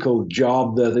 practical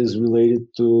job that is related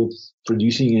to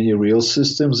producing any real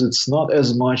systems, it's not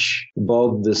as much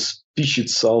about the speech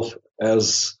itself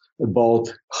as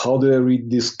about how do I read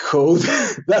this code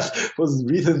that was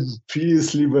written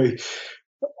previously by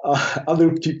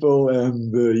other people,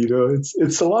 and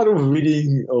it's a lot of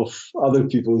reading of other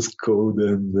people's code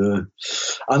and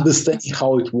understanding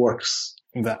how it works.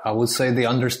 I would say the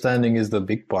understanding is the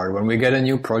big part. When we get a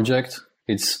new project,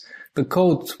 it's the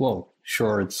code. Well,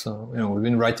 sure, it's we've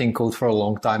been writing code for a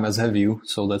long time, as have you.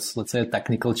 So that's, let's say, a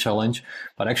technical challenge.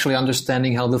 But actually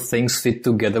understanding how the things fit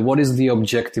together. What is the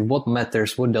objective? What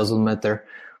matters? What doesn't matter?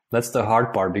 That's the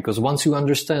hard part, because once you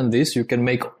understand this, you can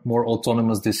make more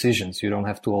autonomous decisions. You don't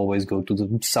have to always go to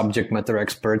the subject matter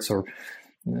experts or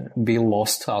be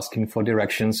lost asking for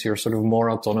directions. You're sort of more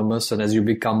autonomous, and as you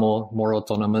become more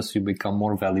autonomous, you become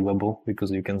more valuable because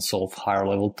you can solve higher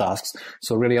level tasks.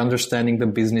 So really understanding the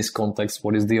business context,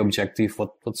 what is the objective,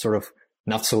 what sort of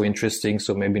not so interesting,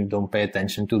 so maybe don't pay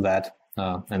attention to that.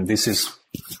 And this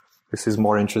is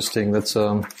more interesting. That's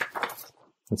a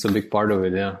big part of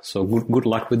it, yeah. So good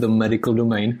luck with the medical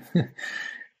domain.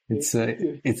 It's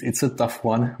a tough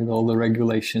one with all the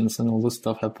regulations and all the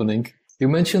stuff happening. You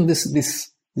mentioned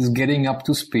this getting up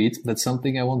to speed. That's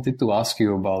something I wanted to ask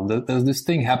you about. There's this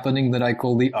thing happening that I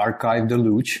call the archive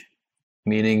deluge,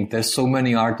 meaning there's so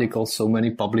many articles, so many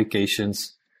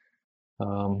publications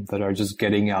that are just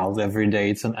getting out every day.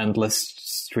 It's an endless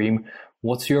stream.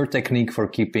 What's your technique for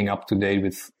keeping up to date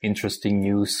with interesting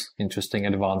news, interesting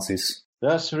advances?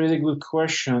 That's a really good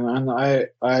question, and I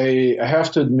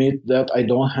have to admit that I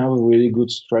don't have a really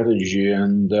good strategy,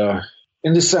 and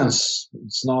in the sense,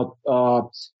 it's not.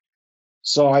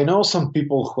 So I know some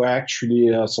people who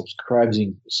actually are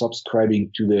subscribing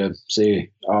to the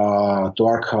to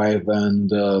archive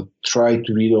and try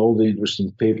to read all the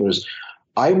interesting papers.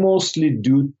 I mostly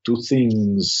do two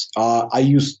things. I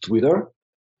use Twitter,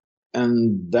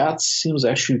 and that seems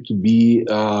actually to be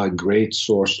a great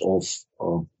source of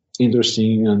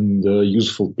interesting and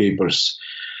useful papers.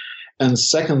 And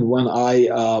second,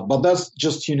 but that's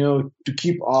just, to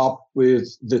keep up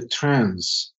with the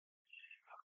trends,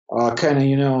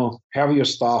 have your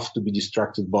stuff to be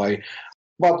distracted by.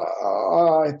 But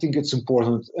I think it's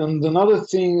important. And another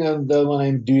thing that when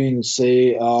I'm doing,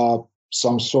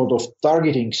 some sort of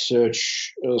targeting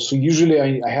search, so usually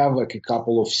I have like a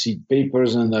couple of seed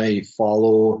papers, and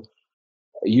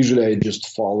usually I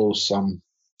just follow some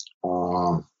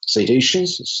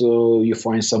citations. So you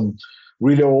find some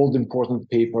really old important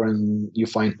paper, and you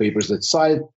find papers that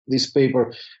cite this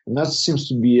paper, and that seems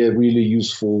to be a really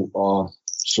useful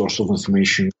source of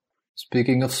information.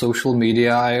 Speaking of social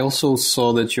media, I also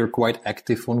saw that you're quite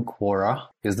active on Quora.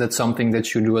 Is that something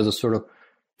that you do as a sort of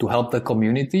to help the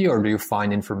community, or do you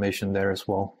find information there as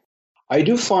well? I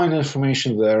do find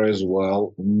information there as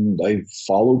well. I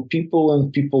follow people,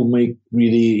 and people make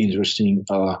really interesting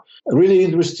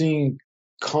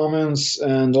comments,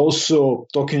 and also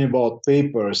talking about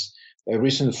papers. I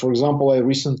recently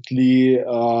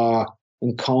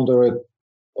encountered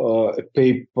a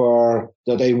paper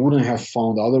that I wouldn't have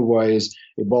found otherwise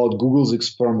about Google's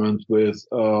experiment with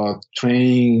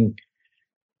training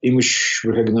image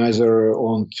recognizer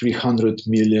on 300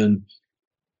 million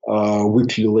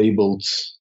weakly labeled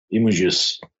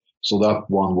images. So that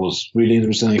one was really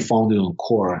interesting. I found it on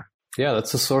Quora. Yeah,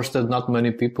 that's a source that not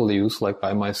many people use. Like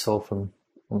I myself am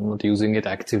not using it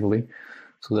actively.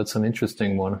 So that's an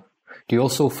interesting one. Do you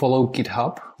also follow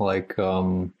GitHub? Like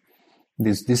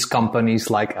these companies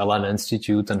like Allen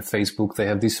Institute and Facebook, they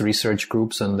have these research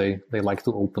groups, and they like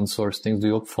to open source things. Do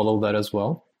you follow that as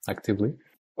well actively?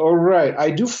 All right.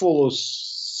 I do follow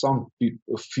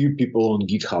a few people on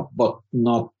GitHub, but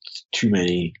not too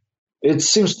many. It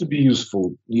seems to be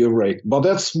useful. You're right. But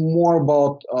that's more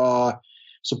about,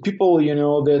 so people,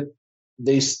 that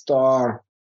they start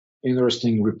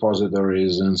interesting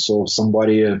repositories. And so if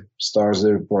somebody starts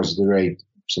a repository,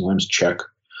 sometimes check,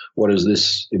 what is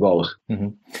this about? Mm-hmm.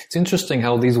 It's interesting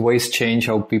how these ways change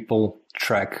how people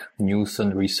track news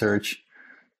and research.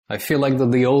 I feel like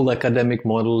the old academic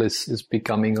model is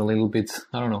becoming a little bit,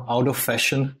 out of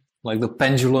fashion. Like the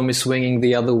pendulum is swinging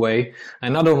the other way,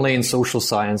 and not only in social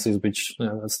sciences, which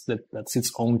that's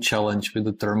its own challenge with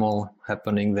the turmoil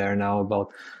happening there now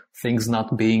about things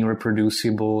not being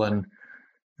reproducible and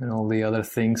all the other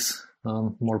things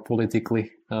more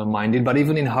politically minded. But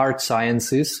even in hard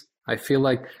sciences, I feel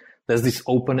like there's this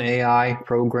open AI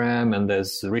program, and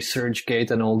there's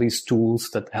ResearchGate and all these tools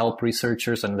that help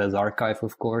researchers, and there's Archive,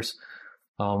 of course.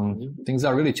 Things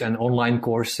are really, and online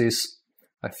courses.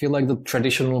 I feel like the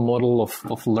traditional model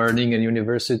of learning in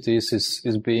universities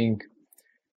is being,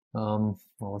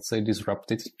 let's say,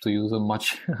 disrupted, to use a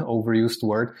much overused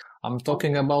word. I'm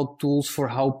talking about tools for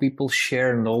how people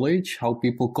share knowledge, how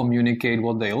people communicate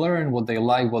what they learn, what they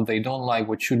like, what they don't like,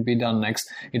 what should be done next.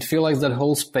 It feels like that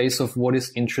whole space of what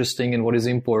is interesting and what is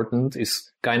important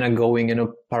is kind of going in a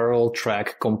parallel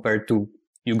track compared to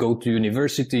you go to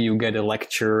university, you get a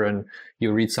lecture, and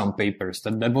you read some papers.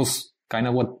 That was kind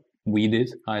of what we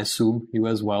did. I assume you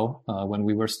as well, when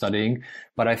we were studying.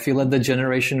 But I feel that the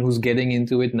generation who's getting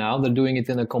into it now, they're doing it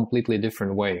in a completely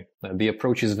different way. The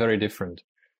approach is very different.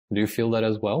 Do you feel that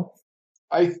as well?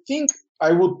 I think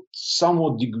I would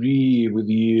somewhat agree with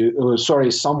you.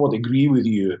 Somewhat agree with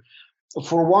you.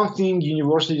 For one thing,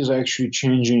 universities are actually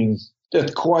changing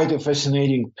at quite a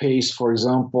fascinating pace. For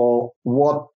example,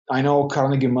 what I know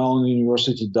Carnegie Mellon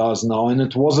University does now, and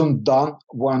it wasn't done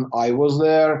when I was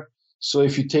there. So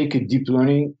if you take a deep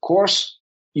learning course,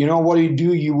 you know what you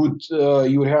do? You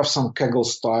would have some Kaggle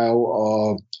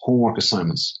style homework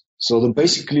assignments. So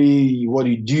basically what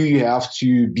you do, you have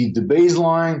to beat the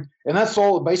baseline, and that's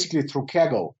all basically through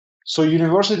Kaggle. So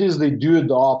universities, they do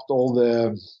adopt all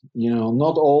the,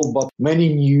 not all, but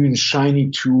many new and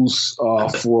shiny tools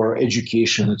for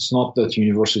education. It's not that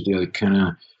university are kind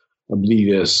of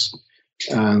oblivious.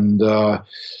 And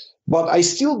but I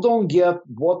still don't get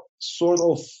what sort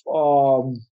of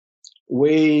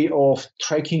way of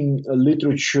tracking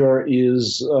literature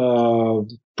is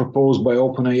proposed by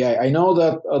OpenAI. I know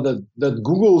that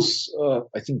Google's,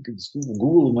 I think it's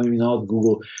Google, maybe not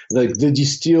Google, like the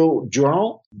Distill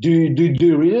journal. Do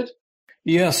you read it?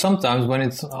 Yeah, sometimes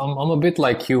when I'm a bit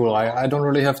like you. I don't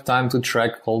really have time to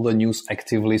track all the news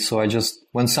actively. So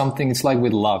when something, it's like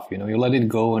with love, you let it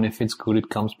go, and if it's good,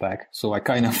 it comes back. So I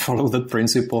kind of follow that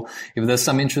principle. If there's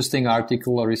some interesting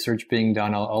article or research being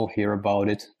done, I'll hear about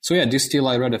it. So yeah, Distill,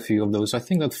 I read a few of those. I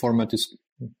think that format is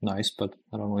nice, but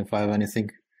I don't know if I have anything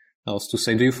else to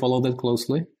say. Do you follow that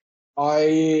closely?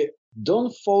 I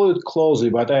don't follow it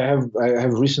closely, but I have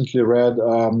recently read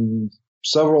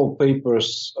several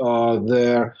papers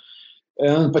there,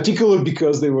 and particularly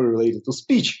because they were related to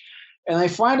speech. And I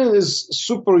find it is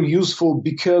super useful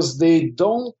because they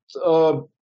don't,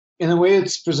 in a way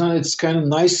it's presented, it's kind of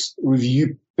nice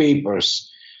review papers.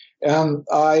 And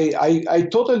I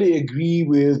totally agree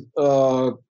with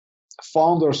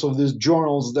founders of these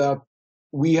journals that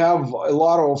we have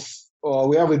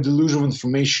we have a deluge of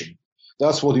information.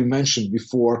 That's what you mentioned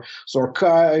before. So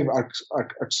archive,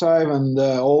 and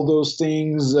all those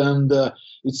things. And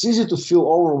it's easy to feel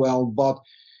overwhelmed, but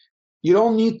you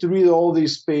don't need to read all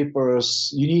these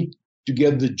papers. You need to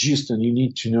get the gist, and you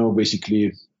need to know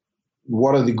basically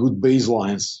what are the good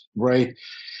baselines, right?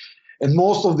 And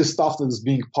most of the stuff that is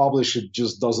being published, it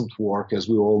just doesn't work, as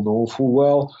we all know full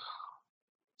well.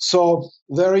 So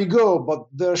there you go. But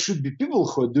there should be people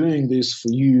who are doing this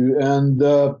for you. And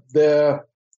the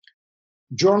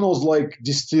journals like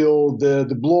Distill, the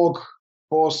blog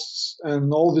posts,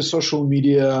 and all the social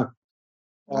media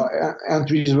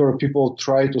entries where people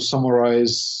try to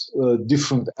summarize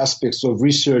different aspects of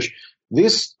research.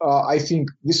 This, I think,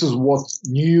 this is what's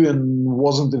new and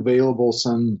wasn't available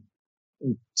since,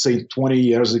 say, 20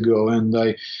 years ago. And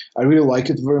I really like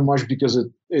it very much because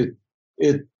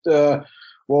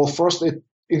first it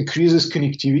increases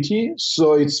connectivity,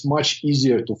 so it's much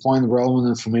easier to find relevant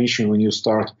information when you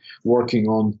start working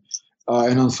on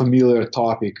an unfamiliar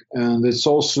topic. And it's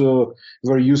also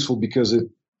very useful because it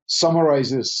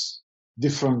summarizes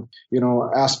different,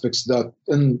 aspects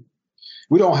and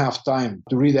we don't have time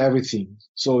to read everything.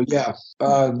 So yeah,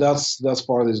 that's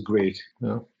part is great.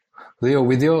 Yeah. Leo,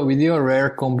 with your rare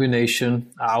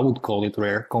combination, I would call it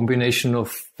rare combination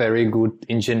of very good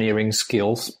engineering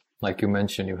skills. Like you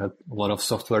mentioned, you had a lot of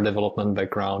software development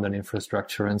background and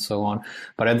infrastructure and so on.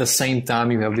 But at the same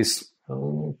time, you have this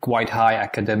quite high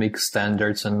academic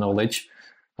standards and knowledge.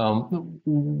 What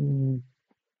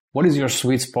is your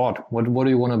sweet spot? What do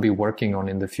you want to be working on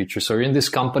in the future? So you're in this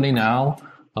company now,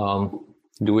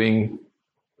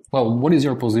 what is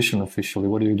your position officially?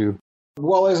 What do you do?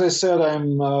 Well, as I said,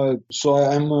 I'm a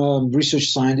research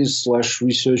scientist /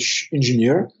 research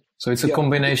engineer. So it's a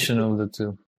combination of the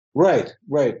two. Right.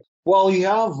 Well,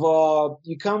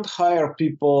 you can't hire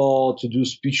people to do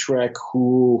speech track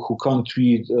who can't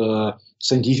read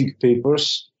scientific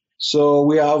papers. So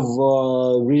we have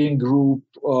a reading group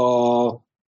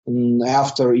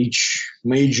after each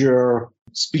major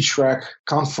speech track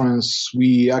conference.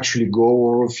 We actually go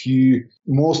over a few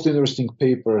most interesting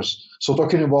papers. So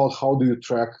talking about how do you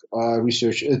track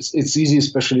research, it's easy,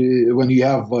 especially when you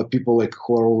have people like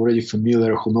who are already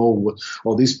familiar, who know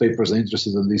what these papers are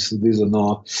interested in, these are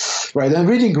not. Right, and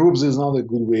reading groups is another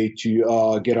good way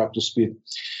to get up to speed.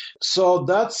 So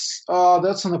that's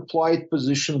an applied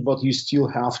position, but you still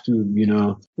have to,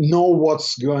 know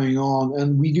what's going on.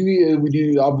 And we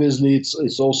do. Obviously,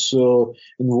 it's also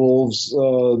involves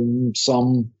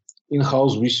some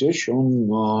in-house research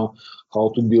on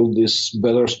how to build this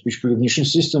better speech recognition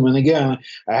system. And again,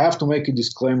 I have to make a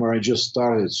disclaimer. I just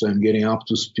started, so I'm getting up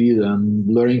to speed and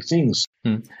learning things.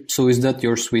 So is that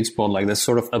your sweet spot, like this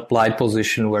sort of applied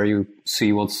position where you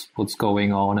see what's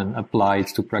going on and apply it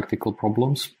to practical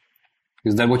problems?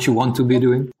 Is that what you want to be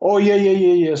doing? Oh,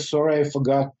 yeah. Sorry, I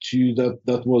forgot to.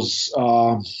 That was.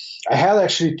 I had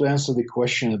actually to answer the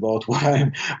question about what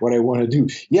I want to do.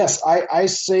 Yes, I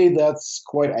say that's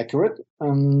quite accurate,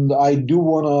 and I do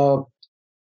wanna.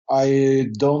 I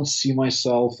don't see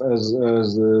myself as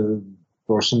a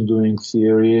person doing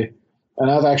theory, and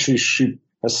that actually ship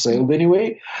has sailed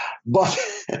anyway. But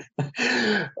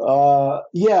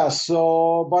yeah,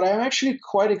 so but I'm actually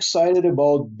quite excited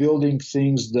about building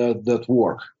things that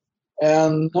work,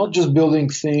 and not just building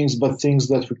things, but things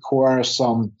that require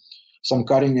some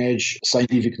cutting edge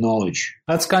scientific knowledge.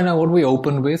 That's kind of what we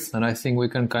opened with, and I think we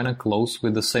can kind of close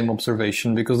with the same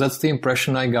observation, because that's the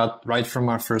impression I got right from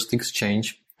our first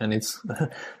exchange, and it's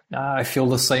I feel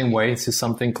the same way. It's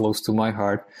something close to my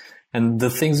heart. And the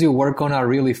things you work on are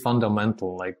really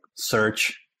fundamental, like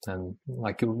search, and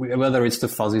like whether it's the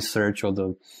fuzzy search or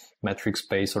the metric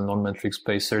space or non-metric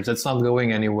space search, that's not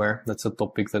going anywhere. That's a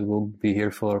topic that will be here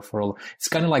for all. It's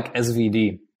kind of like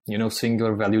SVD,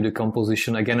 singular value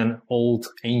decomposition. Again, an old,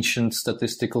 ancient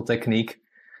statistical technique,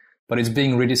 but it's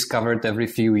being rediscovered every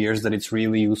few years that it's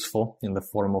really useful in the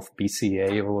form of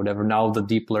PCA or whatever. Now the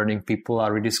deep learning people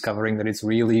are rediscovering that it's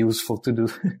really useful to do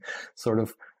sort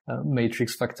of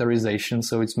matrix factorization,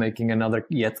 so it's making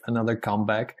yet another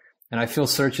comeback. And I feel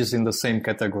search is in the same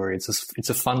category. It's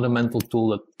a fundamental tool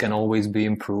that can always be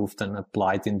improved and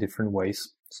applied in different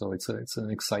ways. So it's an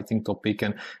exciting topic,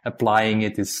 and applying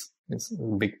it is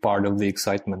a big part of the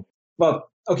excitement. But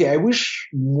okay, I wish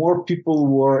more people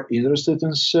were interested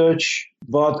in search,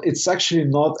 but it's actually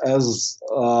not as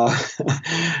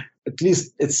at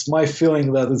least it's my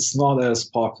feeling that it's not as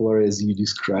popular as you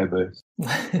describe it.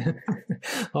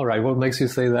 All right. What makes you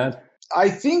say that? I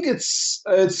think it's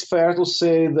fair to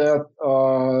say that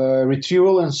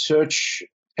retrieval and search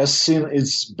has seen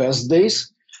its best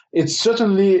days. It's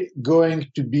certainly going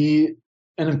to be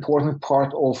an important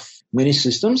part of many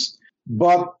systems,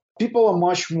 but people are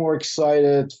much more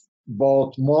excited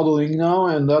about modeling now,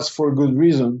 and that's for a good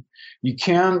reason. You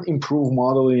can improve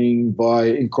modeling by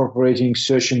incorporating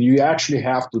search, and you actually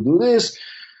have to do this,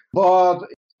 but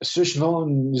search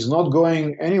is not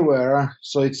going anywhere,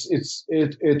 so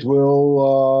it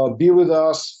will be with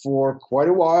us for quite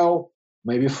a while,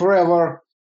 maybe forever.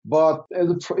 But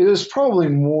it is probably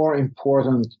more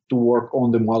important to work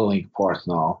on the modeling part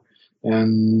now,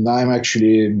 and I'm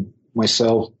actually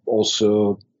myself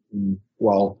also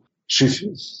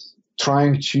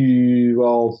trying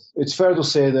to, it's fair to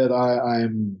say that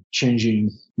I'm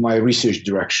changing my research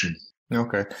direction.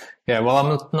 Okay. Yeah, well,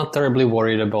 I'm not terribly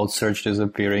worried about search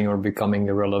disappearing or becoming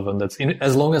irrelevant.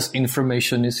 As long as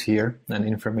information is here, and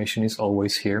information is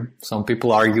always here. Some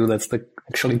people argue that's the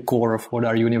actually core of what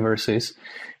our universe is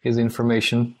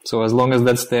information. So as long as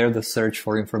that's there, the search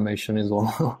for information is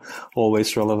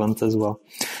always relevant as well.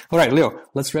 All right, Leo,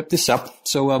 let's wrap this up.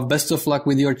 So best of luck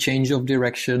with your change of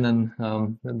direction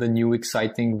and the new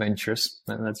exciting ventures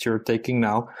that you're taking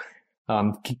now.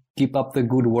 Keep up the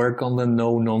good work on the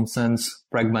no nonsense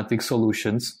pragmatic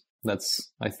solutions.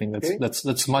 I think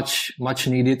that's much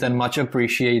needed and much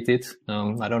appreciated.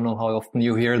 I don't know how often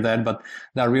you hear that, but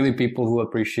there are really people who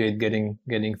appreciate getting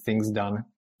things done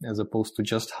as opposed to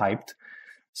just hyped.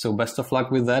 So best of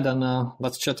luck with that, and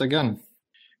let's chat again.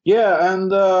 Yeah,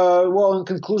 and in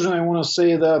conclusion, I want to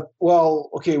say that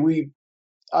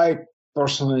I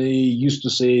personally used to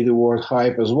say the word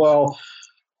hype as well,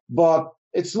 but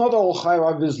it's not all hype,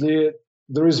 obviously.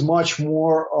 There is much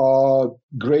more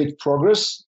great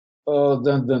progress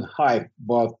than hype.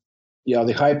 But yeah,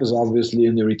 the hype is obviously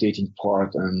an irritating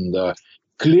part. And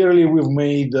clearly we've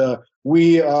made,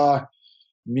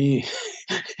 me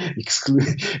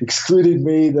excluded,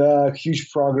 made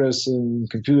huge progress in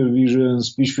computer vision,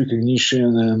 speech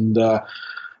recognition, and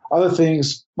other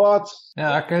things. But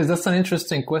yeah, okay, that's an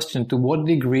interesting question. To what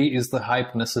degree is the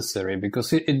hype necessary?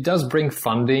 Because it does bring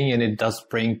funding, and it does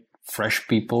bring fresh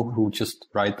people who just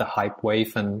ride the hype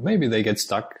wave, and maybe they get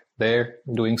stuck there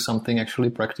doing something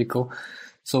actually practical.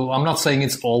 So I'm not saying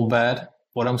it's all bad.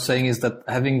 What I'm saying is that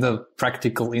having the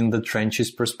practical in the trenches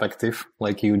perspective,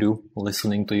 like you do,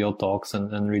 listening to your talks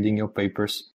and reading your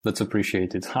papers, that's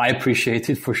appreciated. I appreciate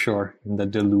it for sure in the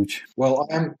deluge. Well,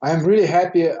 I'm really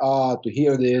happy to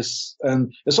hear this,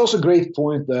 and it's also a great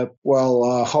point that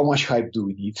how much hype do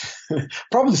we need?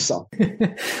 Probably some.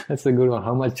 That's a good one.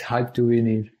 How much hype do we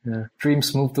need?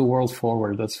 Dreams move the world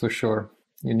forward. That's for sure.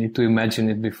 You need to imagine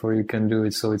it before you can do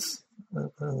it. So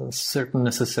a certain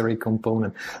necessary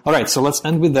component. All right, so let's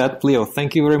end with that. Leo,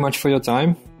 thank you very much for your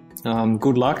time.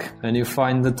 Good luck, and you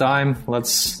find the time.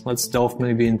 Let's delve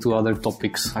maybe into other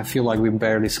topics. I feel like we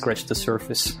barely scratched the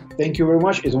surface. Thank you very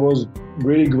much. It was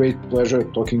really great pleasure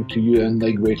talking to you, and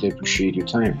I greatly appreciate your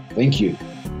time. Thank you.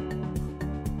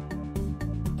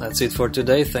 That's it for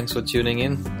today. Thanks for tuning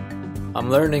in.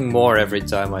 I'm learning more every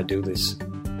time I do this.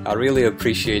 I really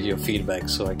appreciate your feedback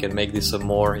so I can make this a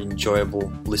more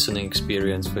enjoyable listening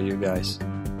experience for you guys.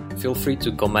 Feel free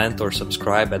to comment or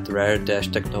subscribe at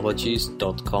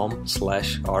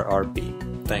rare-technologies.com/RRP.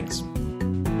 Thanks.